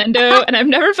Steele met Mendo, and I've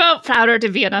never felt prouder to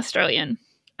be an Australian.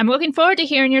 I'm looking forward to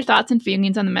hearing your thoughts and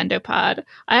feelings on the Mendo pod.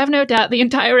 I have no doubt the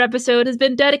entire episode has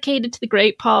been dedicated to the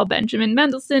great Paul Benjamin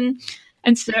Mendelsohn,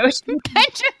 and so... Benjamin!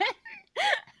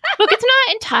 Look, it's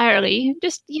not entirely,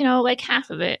 just, like half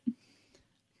of it.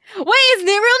 Wait, his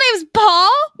real name's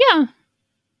Paul? Yeah.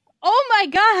 Oh my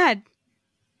god.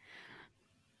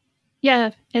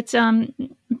 Yeah, it's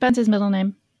Ben's his middle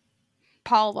name.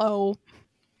 Paulo.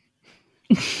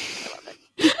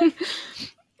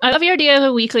 I love your idea of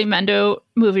a weekly Mendo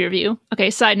movie review. Okay,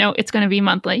 side note, it's going to be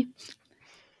monthly.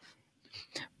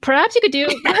 Perhaps you could do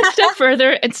one step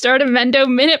further and start a Mendo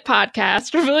Minute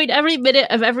podcast, reviewing every minute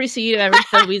of every scene of every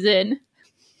film he's in.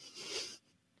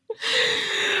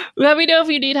 Let me know if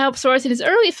you need help sourcing his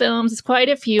early films, as quite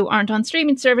a few aren't on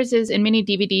streaming services and many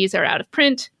DVDs are out of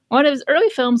print. One of his early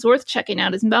films worth checking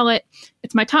out is Mullet.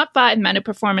 It's my top 5 Mendo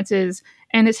performances,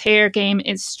 and his hair game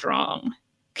is strong.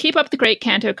 Keep up the great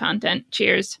Canto content.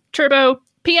 Cheers. Turbo.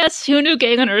 P.S. Who knew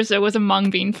Galen Urso was a mung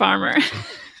bean farmer?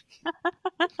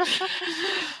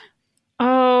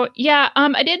 Oh, yeah.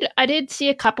 I did see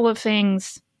a couple of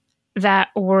things that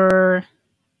were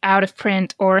out of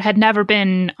print or had never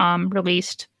been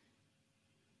released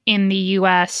in the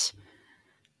US.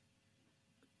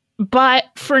 But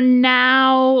for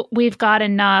now, we've got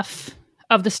enough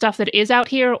of the stuff that is out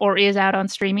here or is out on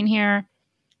streaming here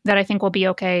that I think will be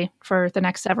okay for the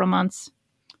next several months.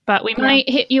 But we might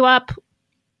hit you up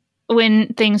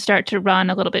when things start to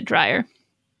run a little bit drier.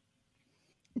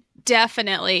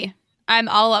 Definitely. I'm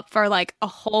all up for like a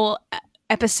whole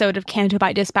episode of Canto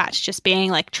by Dispatch just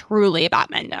being like truly about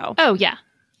Mendo. Oh, yeah.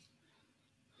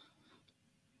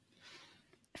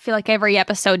 I feel like every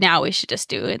episode now we should just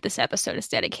do it. This episode is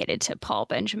dedicated to Paul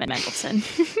Benjamin Mendelsohn.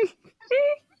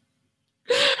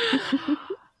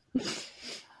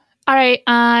 All right.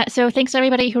 So thanks to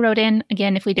everybody who wrote in.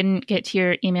 Again, if we didn't get to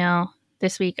your email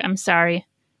this week, I'm sorry.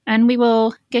 And we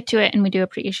will get to it, and we do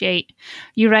appreciate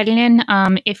you writing in.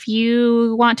 If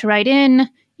you want to write in,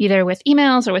 either with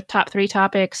emails or with top 3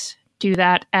 topics, do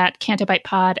that at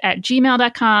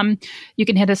cantobitepod@gmail.com. You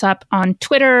can hit us up on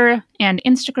Twitter and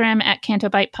Instagram at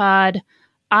cantobitepod.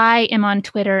 I am on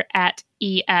Twitter at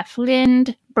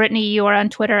EFLind. Brittany, you are on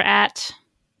Twitter at...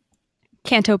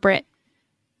 Canto Brit.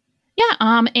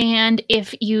 Yeah, and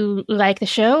if you like the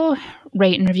show,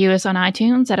 rate and review us on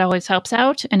iTunes. That always helps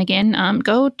out. And again,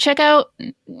 go check out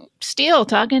Steele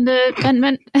talking to Ben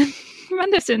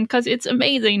Mendelsohn, because it's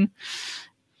amazing.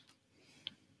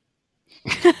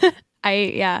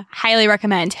 I highly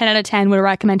recommend. 10 out of 10 would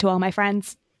recommend to all my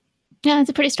friends. Yeah, it's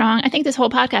a pretty strong. I think this whole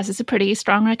podcast is a pretty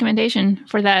strong recommendation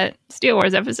for that Steele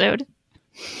Wars episode.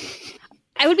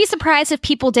 I would be surprised if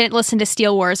people didn't listen to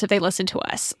Steele Wars if they listened to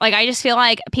us. Like, I just feel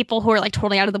like people who are like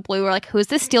totally out of the blue are like, who's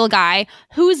this Steele guy?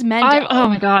 Who's Mendo? Oh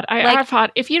my god!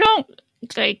 If you don't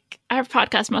like, our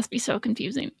podcast must be so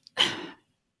confusing.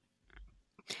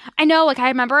 I know. Like, I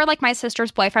remember like my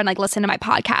sister's boyfriend like listened to my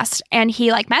podcast and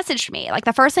he like messaged me. Like,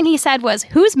 the first thing he said was,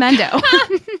 "Who's Mendo?"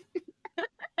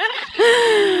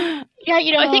 Yeah,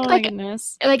 I think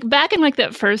like back in like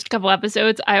the first couple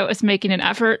episodes, I was making an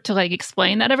effort to like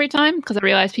explain that every time because I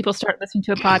realized people start listening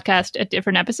to a podcast at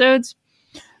different episodes,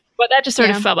 but that just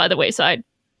sort of fell by the wayside.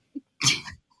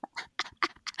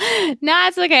 No,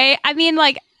 it's okay. I mean,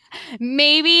 like,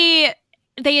 maybe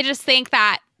they just think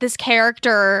that this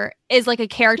character is like a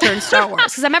character in Star Wars.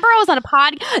 Because I remember I was on a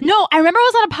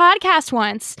podcast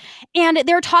once, and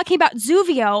they were talking about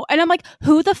Zuvio, and I'm like,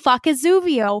 who the fuck is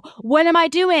Zuvio? What am I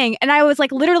doing? And I was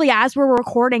like, literally, as we're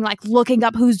recording, like looking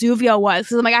up who Zuvio was,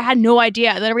 because I'm like, I had no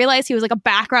idea. Then I realized he was like a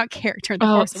background character in The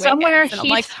Force Awakens. Somewhere and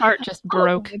Heath's heart just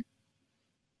broke.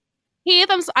 Heath,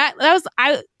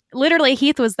 literally,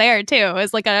 Heath was there too. It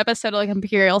was like an episode of like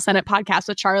Imperial Senate podcast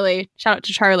with Charlie. Shout out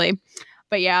to Charlie.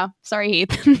 But yeah, sorry,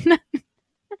 Heath.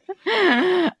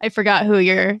 I forgot who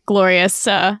your glorious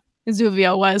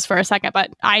Zuvio was for a second,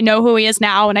 but I know who he is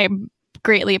now, and I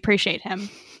greatly appreciate him.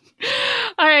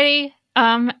 Alrighty,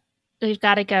 we've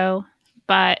got to go,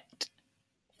 but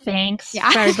thanks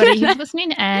for everybody who's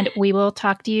listening, and we will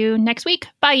talk to you next week.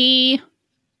 Bye.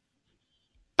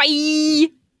 Bye.